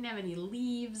 like I didn't have any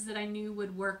leaves that I knew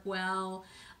would work well.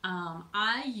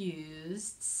 I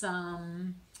used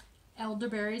some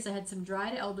elderberries. I had some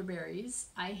dried elderberries.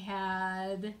 I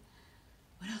had,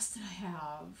 what else did I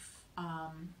have?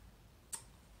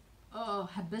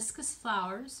 Hibiscus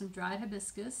flowers, some dried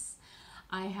hibiscus.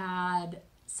 I had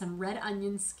some red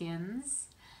onion skins.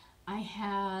 I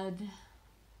had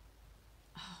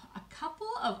a couple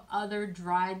of other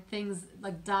dried things,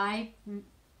 like dye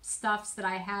stuffs that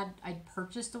I'd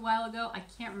purchased a while ago. I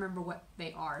can't remember what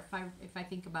they are. If I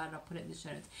think about it, I'll put it in the show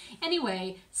notes.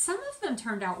 Anyway, some of them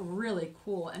turned out really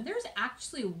cool, and there's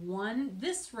actually one,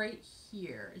 this right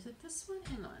here. Is it this one?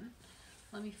 Hang on.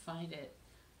 Let me find it.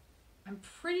 I'm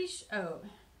pretty sure, oh,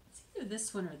 it's either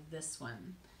this one or this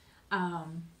one.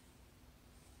 One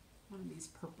of these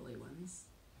purpley ones.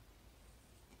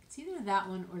 It's either that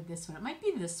one or this one. It might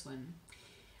be this one.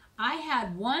 I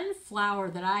had one flower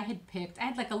that I had picked. I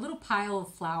had like a little pile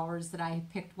of flowers that I had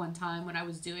picked one time when I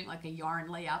was doing like a yarn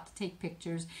layout to take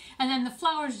pictures. And then the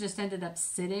flowers just ended up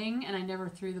sitting, and I never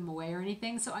threw them away or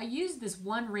anything. So I used this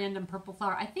one random purple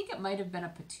flower. I think it might have been a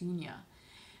petunia.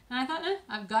 And I thought,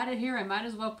 I've got it here. I might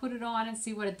as well put it on and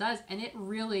see what it does. And it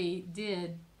really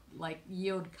did like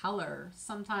yield color.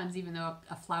 Sometimes even though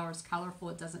a flower's colorful,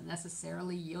 it doesn't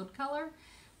necessarily yield color.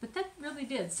 But that really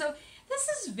did. So this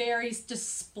is very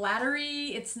just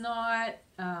splattery. It's not,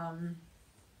 I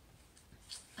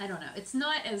don't know. It's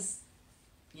not as,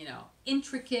 you know,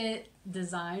 intricate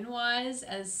design-wise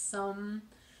as some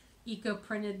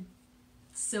eco-printed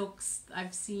silks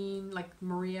I've seen. Like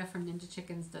Maria from Ninja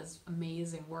Chickens does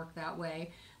amazing work that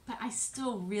way. But I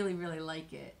still really, really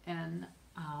like it. And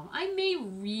I may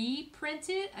reprint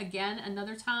it again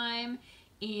another time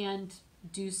and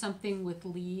do something with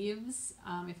leaves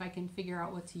if I can figure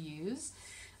out what to use.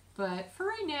 But for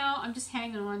right now, I'm just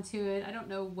hanging on to it. I don't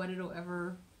know what it'll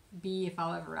ever be, if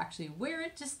I'll ever actually wear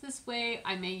it just this way.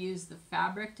 I may use the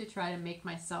fabric to try to make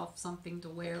myself something to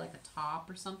wear, like a top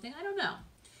or something. I don't know.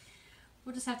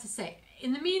 We'll just have to say.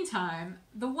 In the meantime,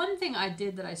 the one thing I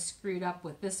did that I screwed up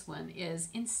with this one is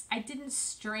I didn't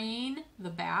strain the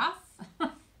bath.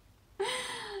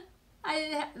 I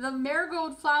The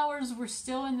marigold flowers were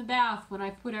still in the bath when I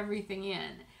put everything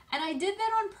in. And I did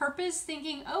that on purpose,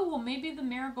 thinking, oh, well, maybe the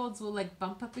marigolds will like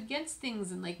bump up against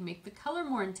things and like make the color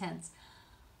more intense.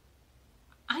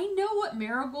 I know what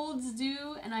marigolds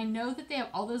do, and I know that they have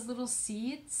all those little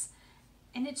seeds,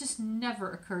 and it just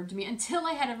never occurred to me until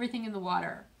I had everything in the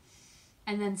water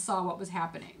and then saw what was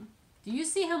happening. Do you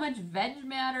see how much veg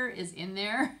matter is in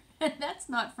there? That's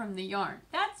not from the yarn.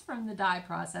 That's from the dye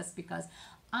process, because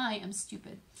I am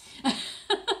stupid.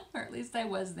 Or at least I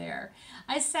was there.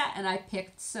 I sat and I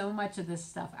picked so much of this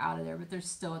stuff out of there, but there's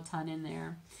still a ton in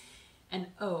there. And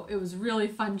oh, it was really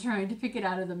fun trying to pick it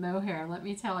out of the mohair, let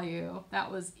me tell you. That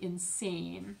was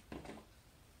insane.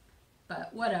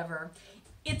 But whatever.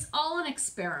 It's all an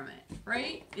experiment,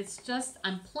 right? It's just,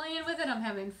 I'm playing with it, I'm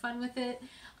having fun with it.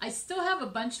 I still have a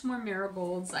bunch more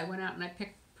marigolds. I went out and I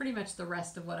picked pretty much the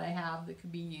rest of what I have that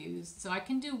could be used. So I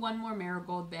can do one more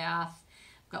marigold bath.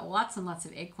 I've got lots and lots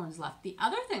of acorns left. The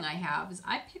other thing I have is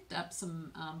I picked up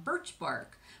some birch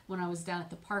bark when I was down at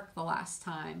the park the last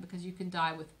time, because you can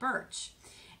dye with birch.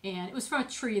 And it was from a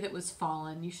tree that was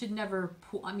fallen. You should never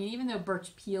pull, I mean, even though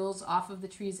birch peels off of the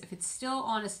trees, if it's still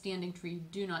on a standing tree,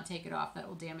 do not take it off. That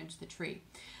will damage the tree.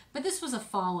 But this was a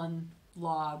fallen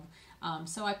log,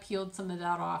 so I peeled some of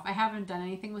that off. I haven't done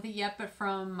anything with it yet, but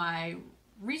from my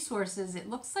resources, it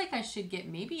looks like I should get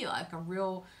maybe like a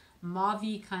real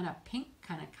mauve-y kind of pink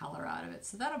kind of color out of it.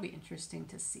 So that'll be interesting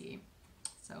to see.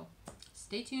 So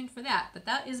stay tuned for that. But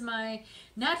that is my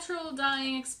natural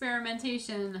dyeing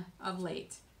experimentation of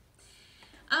late.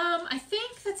 I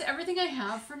think that's everything I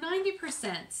have for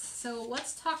 90%. So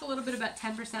let's talk a little bit about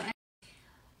 10%.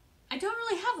 I don't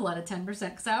really have a lot of 10%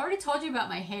 because I already told you about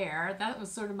my hair. That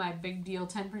was sort of my big deal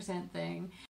 10%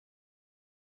 thing.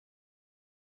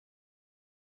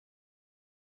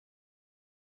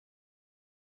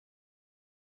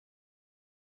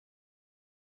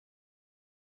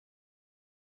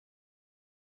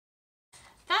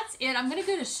 That's it. I'm going to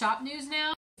go to shop news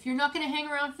now. If you're not going to hang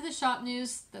around for the shop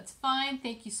news, that's fine.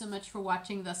 Thank you so much for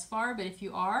watching thus far. But if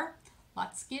you are,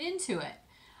 let's get into it.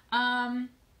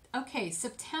 Okay,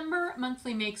 September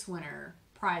monthly makes winner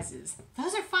prizes.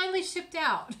 Those are finally shipped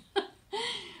out.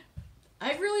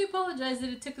 I really apologize that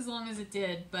it took as long as it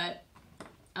did, but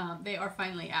they are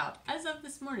finally out. As of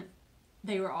this morning,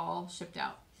 they were all shipped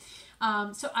out.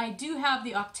 So I do have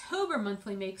the October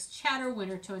monthly makes chatter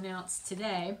winner to announce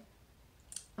today.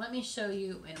 Let me show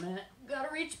you, wait a minute, gotta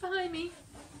reach behind me.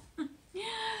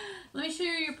 Let me show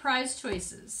you your prize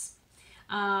choices.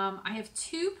 I have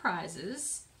two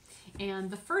prizes, and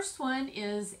the first one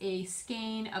is a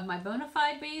skein of my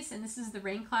Bonafide base, and this is the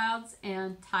Rain Clouds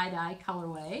and tie-dye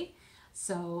colorway.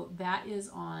 So that is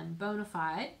on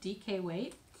Bonafide, DK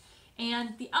weight.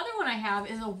 And the other one I have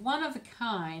is a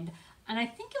one-of-a-kind, and I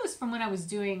think it was from when I was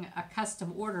doing a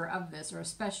custom order of this, or a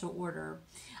special order.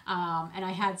 And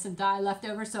I had some dye left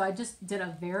over, so I just did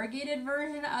a variegated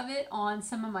version of it on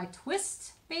some of my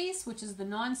twist base, which is the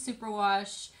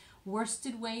non-superwash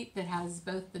worsted weight that has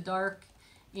both the dark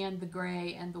and the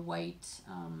gray and the white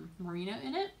merino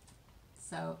in it.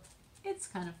 So it's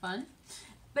kind of fun.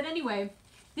 But anyway,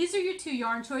 these are your two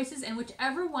yarn choices, and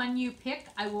whichever one you pick,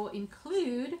 I will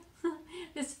include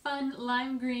this fun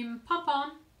lime green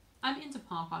pom-pom. I'm into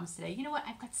pom-poms today. You know what?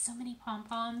 I've got so many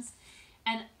pom-poms,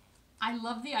 and I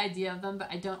love the idea of them,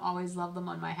 but I don't always love them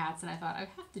on my hats, and I thought I'd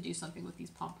have to do something with these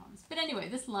pom-poms. But anyway,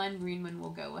 this lime green one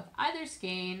will go with either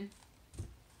skein,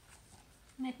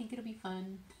 and I think it'll be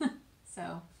fun.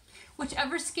 So,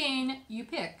 whichever skein you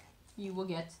pick, you will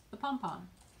get the pom-pom.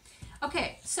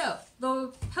 Okay, so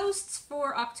the posts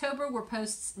for October were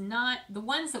posts not, the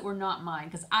ones that were not mine,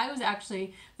 because I was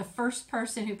actually the first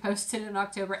person who posted in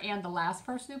October and the last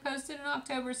person who posted in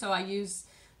October, so I used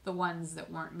the ones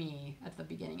that weren't me at the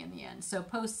beginning and the end. So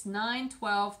posts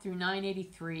 912 through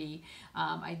 983,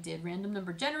 I did random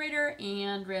number generator,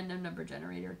 and random number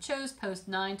generator chose post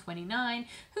 929,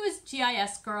 who is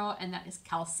GIS girl, and that is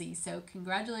Kelsey. So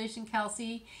congratulations,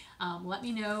 Kelsey. Let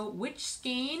me know which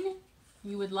skein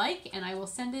you would like, and I will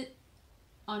send it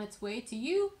on its way to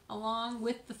you along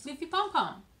with the floofy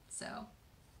pom-pom. So,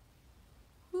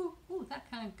 ooh, that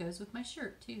kind of goes with my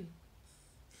shirt too.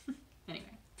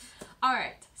 Anyway. All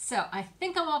right, so I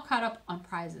think I'm all caught up on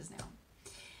prizes now.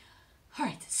 All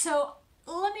right, so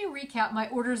let me recap my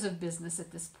orders of business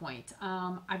at this point.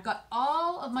 I've got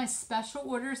all of my special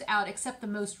orders out except the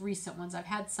most recent ones. I've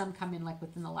had some come in like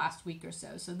within the last week or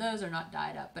so, so those are not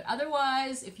dyed up. But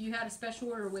otherwise, if you had a special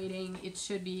order waiting, it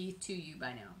should be to you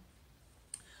by now.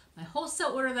 My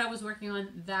wholesale order that I was working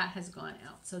on, that has gone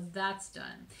out, so that's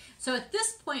done. So at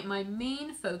this point, my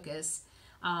main focus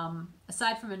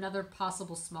aside from another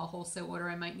possible small wholesale order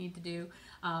I might need to do.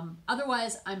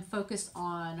 Otherwise, I'm focused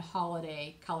on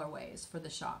holiday colorways for the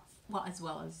shop, well, as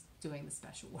well as doing the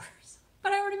special orders.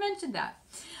 But I already mentioned that.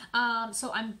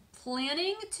 So I'm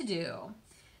planning to do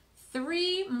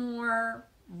 3 more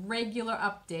regular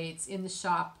updates in the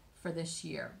shop for this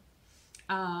year.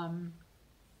 And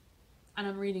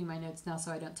I'm reading my notes now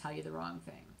so I don't tell you the wrong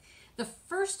thing. The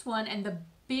first one and the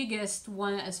biggest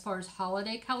one as far as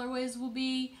holiday colorways will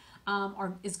be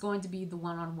is going to be the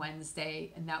one on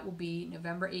Wednesday, and that will be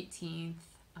November 18th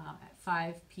at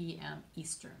 5 p.m.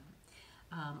 Eastern.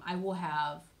 I will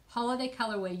have holiday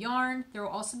colorway yarn. There will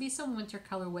also be some winter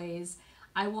colorways.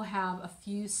 I will have a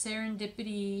few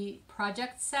Serendipity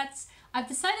project sets. I've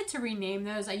decided to rename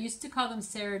those. I used to call them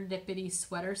Serendipity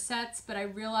sweater sets, but I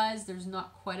realized there's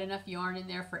not quite enough yarn in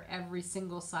there for every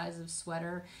single size of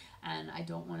sweater, and I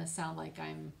don't want to sound like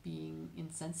I'm being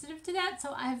insensitive to that,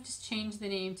 so I've just changed the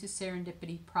name to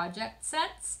Serendipity project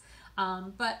sets.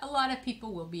 But a lot of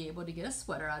people will be able to get a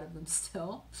sweater out of them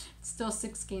still. It's still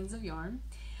 6 skeins of yarn.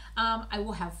 I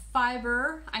will have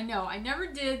fiber. I know I never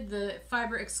did the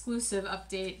fiber exclusive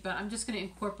update, but I'm just going to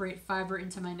incorporate fiber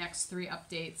into my next 3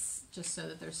 updates just so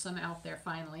that there's some out there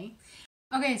finally.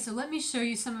 Okay, so let me show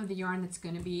you some of the yarn that's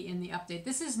going to be in the update.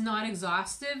 This is not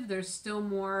exhaustive. There's still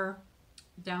more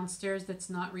downstairs that's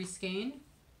not reskeined.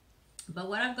 But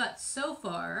what I've got so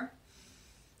far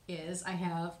is I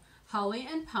have Holly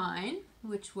and Pine,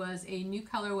 which was a new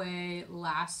colorway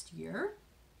last year.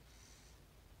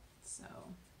 So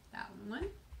that one.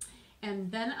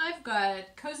 And then I've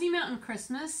got Cozy Mountain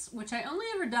Christmas, which I only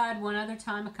ever dyed one other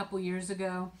time a couple years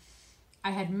ago.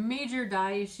 I had major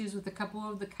dye issues with a couple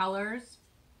of the colors,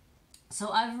 so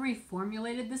I've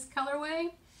reformulated this colorway.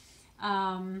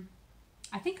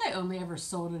 I think I only ever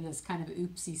sold it as kind of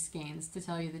oopsie skeins, to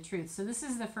tell you the truth. So this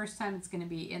is the first time it's going to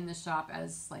be in the shop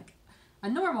as like a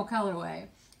normal colorway.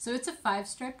 So it's a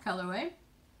 5-stripe colorway.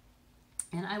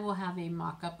 And I will have a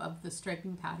mock-up of the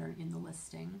striping pattern in the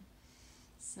listing.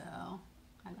 So,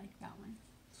 I like that one.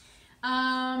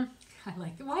 I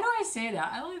like it. Why do I say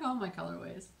that? I like all my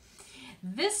colorways.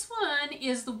 This one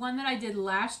is the one that I did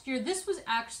last year. This was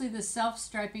actually the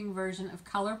self-striping version of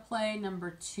Color Play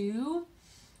number 2,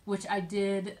 which I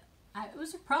did, it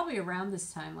was probably around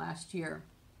this time last year.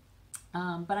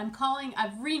 But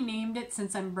I've renamed it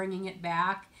since I'm bringing it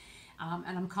back,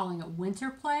 and I'm calling it Winter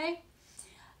Play.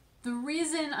 The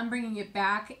reason I'm bringing it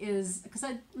back is because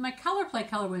my Color Play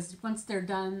colorways, once they're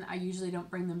done, I usually don't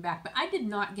bring them back. But I did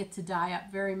not get to dye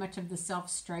up very much of the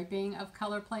self-striping of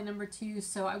Color Play number 2,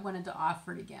 so I wanted to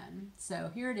offer it again. So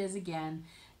here it is again,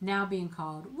 now being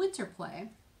called Winter Play.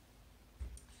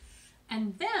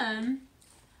 And then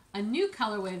a new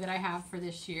colorway that I have for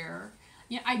this year.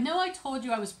 Yeah, I know I told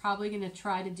you I was probably going to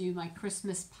try to do my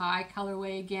Christmas Pie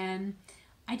colorway again.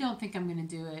 I don't think I'm going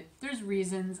to do it. There's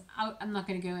reasons. I'm not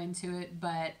going to go into it,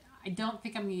 but I don't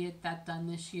think I'm going to get that done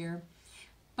this year.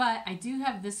 But I do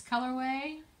have this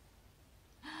colorway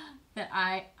that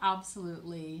I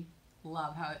absolutely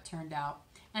love how it turned out.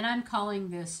 And I'm calling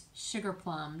this Sugar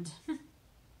Plumbed.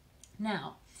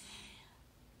 Now,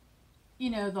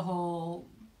 you know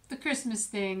the Christmas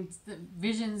thing, the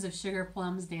visions of sugar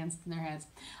plums danced in their heads.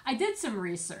 I did some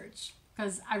research.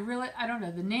 Because I don't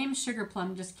know, the name Sugar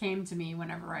Plum just came to me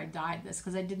whenever I dyed this,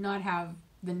 because I did not have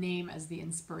the name as the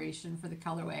inspiration for the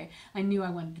colorway. I knew I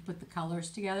wanted to put the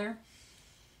colors together,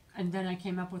 and then I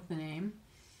came up with the name.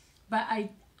 But I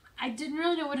didn't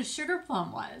really know what a sugar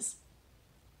plum was.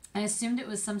 I assumed it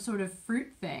was some sort of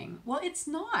fruit thing. Well, it's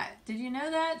not. Did you know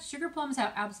that? Sugar plums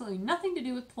have absolutely nothing to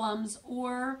do with plums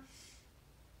or,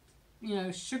 you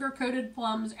know, sugar-coated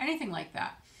plums, anything like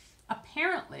that.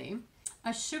 Apparently,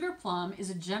 a sugar plum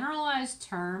is a generalized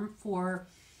term for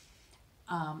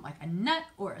like a nut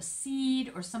or a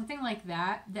seed or something like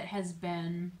that that has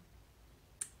been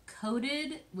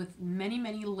coated with many,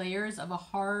 many layers of a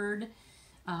hard,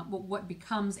 what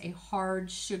becomes a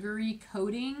hard sugary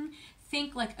coating.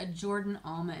 Think like a Jordan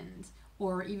almond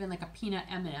or even like a peanut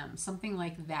M&M, something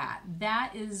like that.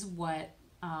 That is what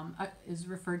is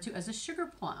referred to as a sugar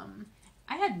plum.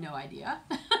 I had no idea.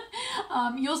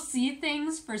 You'll see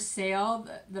things for sale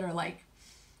that are like,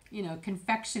 you know,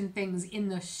 confection things in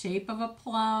the shape of a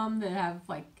plum that have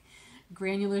like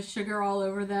granular sugar all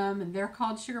over them, and they're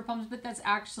called sugar plums, but that's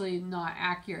actually not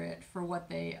accurate for what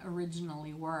they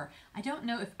originally were. I don't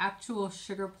know if actual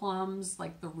sugar plums,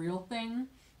 like the real thing,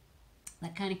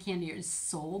 that kind of candy is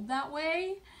sold that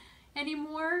way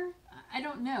anymore. I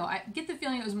don't know. I get the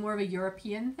feeling it was more of a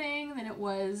European thing than it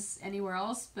was anywhere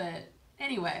else, but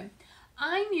anyway,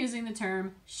 I'm using the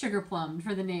term sugar plum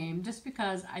for the name just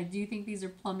because I do think these are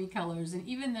plummy colors, and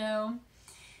even though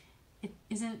it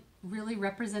isn't really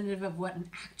representative of what an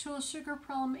actual sugar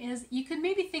plum is. You could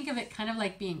maybe think of it kind of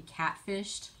like being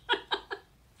catfished.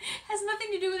 Has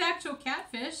nothing to do with actual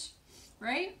catfish,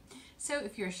 right? So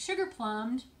if you're sugar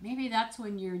plumbed, maybe that's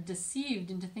when you're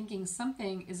deceived into thinking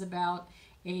something is about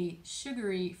a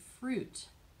sugary fruit.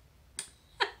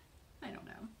 I don't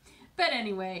know. But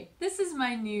anyway, this is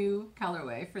my new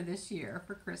colorway for this year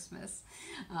for Christmas,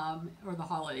 or the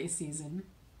holiday season.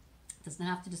 It doesn't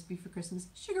have to just be for Christmas.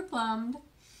 Sugar plumbed.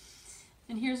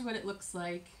 And here's what it looks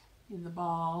like in the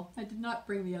ball. I did not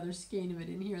bring the other skein of it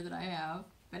in here that I have.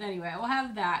 But anyway, I will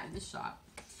have that in the shop.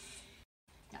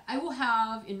 I will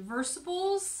have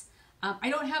inversibles. I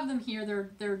don't have them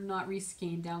here. They're not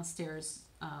reskeined downstairs.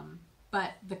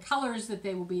 But the colors that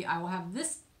they will be, I will have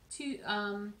these two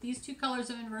colors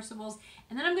of inversibles.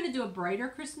 And then I'm going to do a brighter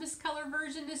Christmas color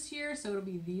version this year. So it'll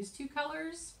be these two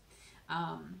colors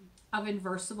of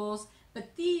inversibles.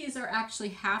 But these are actually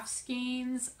half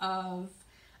skeins of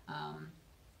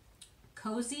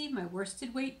Cozy, my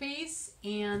worsted weight base,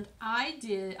 and I'm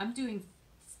doing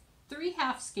 3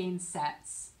 half skein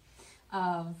sets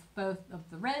of both of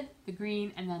the red, the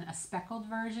green, and then a speckled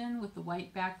version with the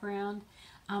white background.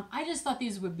 I just thought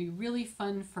these would be really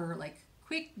fun for like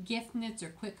quick gift knits or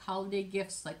quick holiday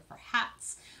gifts, like for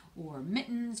hats or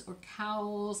mittens or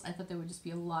cowls. I thought they would just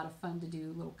be a lot of fun to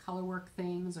do little color work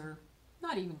things, or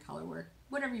not even color work,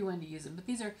 whatever you want to use them. But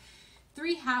these are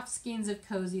 3 half skeins of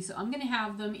Cozy, so I'm going to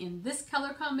have them in this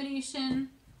color combination.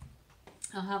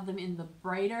 I'll have them in the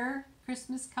brighter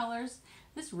Christmas colors.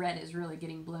 This red is really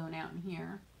getting blown out in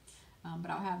here,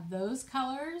 but I'll have those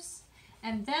colors.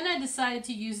 And then I decided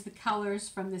to use the colors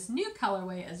from this new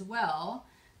colorway as well.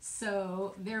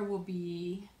 So there will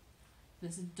be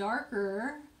this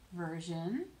darker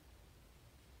version,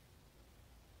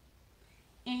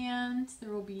 and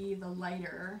there will be the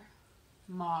lighter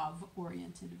mauve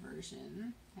oriented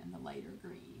version and the lighter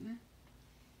green.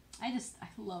 I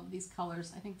love these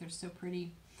colors. I think they're so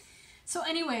pretty. So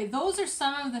anyway, those are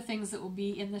some of the things that will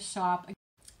be in the shop.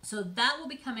 So that will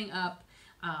be coming up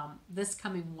this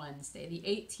coming Wednesday, the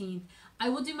 18th. I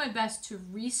will do my best to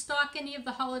restock any of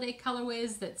the holiday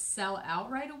colorways that sell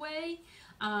out right away.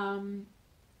 And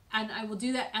I will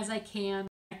do that as I can.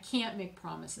 I can't make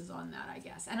promises on that, I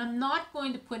guess. And I'm not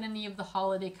going to put any of the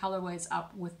holiday colorways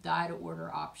up with die-to-order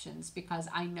options, because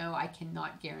I know I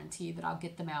cannot guarantee that I'll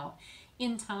get them out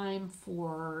in time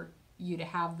for you to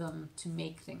have them to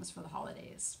make things for the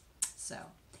holidays. So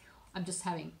I'm just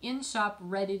having in-shop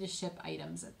ready-to-ship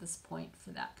items at this point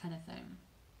for that kind of thing.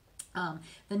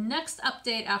 The next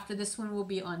update after this one will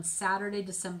be on Saturday,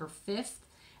 December 5th,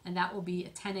 and that will be a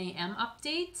 10 a.m.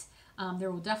 update.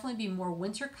 There will definitely be more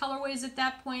winter colorways at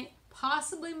that point,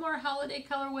 possibly more holiday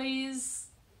colorways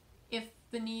if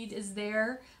the need is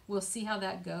there. We'll see how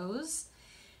that goes.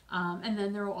 And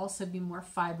then there will also be more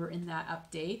fiber in that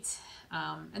update.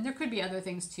 And there could be other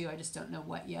things too, I just don't know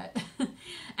what yet.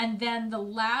 And then the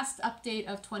last update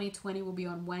of 2020 will be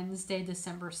on Wednesday,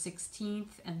 December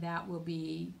 16th, and that will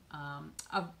be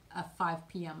a 5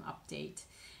 p.m. update.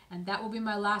 And that will be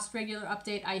my last regular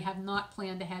update. I have not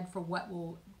planned ahead for what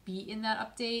will be in that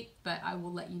update, but I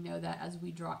will let you know that as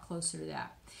we draw closer to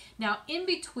that. Now, in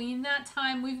between that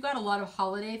time, we've got a lot of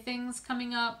holiday things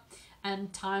coming up,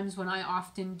 and times when I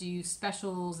often do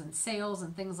specials and sales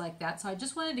and things like that. So I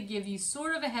just wanted to give you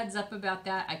sort of a heads up about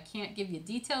that. I can't give you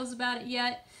details about it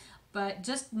yet, but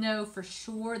just know for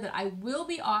sure that I will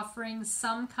be offering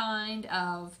some kind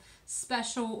of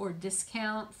special or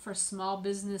discount for Small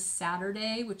Business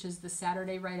Saturday, which is the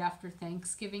Saturday right after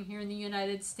Thanksgiving here in the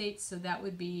United States. So that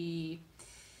would be,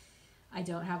 I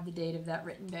don't have the date of that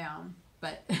written down,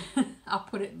 but I'll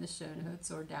put it in the show notes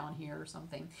or down here or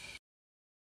something.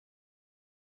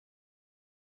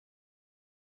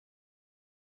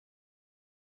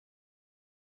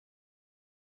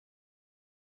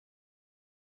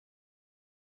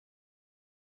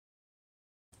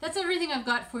 That's everything I've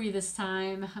got for you this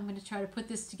time. I'm going to try to put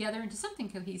this together into something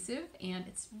cohesive, and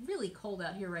it's really cold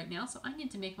out here right now, so I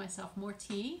need to make myself more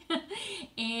tea.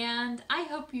 And I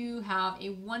hope you have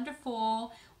a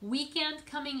wonderful weekend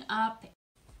coming up.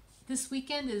 This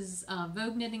weekend is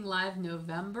Vogue Knitting Live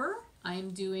November. I am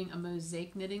doing a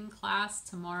mosaic knitting class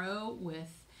tomorrow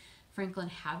with Franklin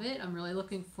Habit. I'm really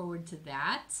looking forward to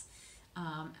that.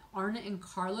 Arna and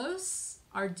Carlos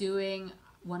are doing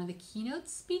one of the keynote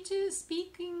speaker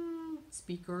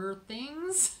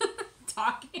things,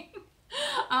 talking,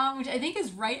 which I think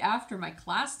is right after my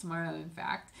class tomorrow, in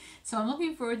fact. So I'm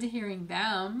looking forward to hearing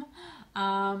them.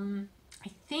 I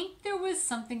think there was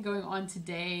something going on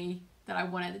today that I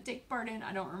wanted to take part in.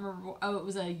 I don't remember. Oh, it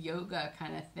was a yoga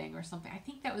kind of thing or something. I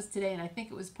think that was today, and I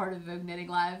think it was part of Vogue Knitting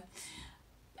Live.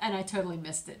 And I totally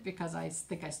missed it because I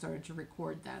think I started to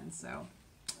record then. So,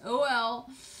 oh well.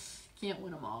 Can't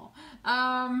win them all.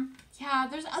 Yeah,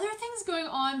 there's other things going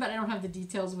on, but I don't have the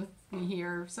details with me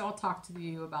here. So I'll talk to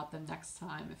you about them next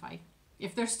time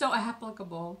if they're still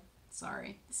applicable.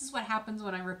 Sorry. This is what happens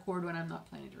when I record when I'm not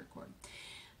planning to record.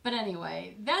 But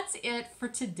anyway, that's it for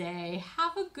today.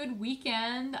 Have a good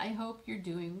weekend. I hope you're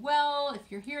doing well.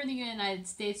 If you're here in the United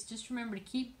States, just remember to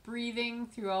keep breathing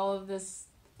through all of this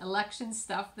election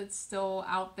stuff that's still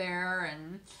out there.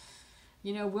 And,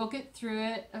 you know, we'll get through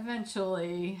it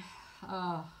eventually.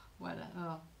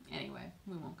 Anyway,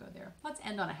 we won't go there. Let's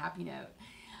end on a happy note.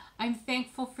 I'm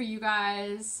thankful for you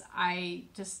guys. I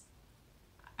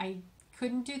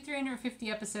couldn't do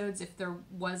 350 episodes if there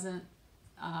wasn't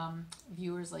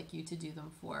viewers like you to do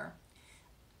them for.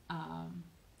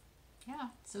 Yeah,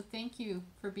 so thank you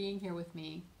for being here with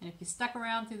me. And if you stuck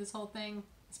around through this whole thing,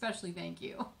 especially thank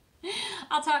you.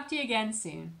 I'll talk to you again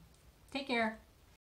soon. Take care.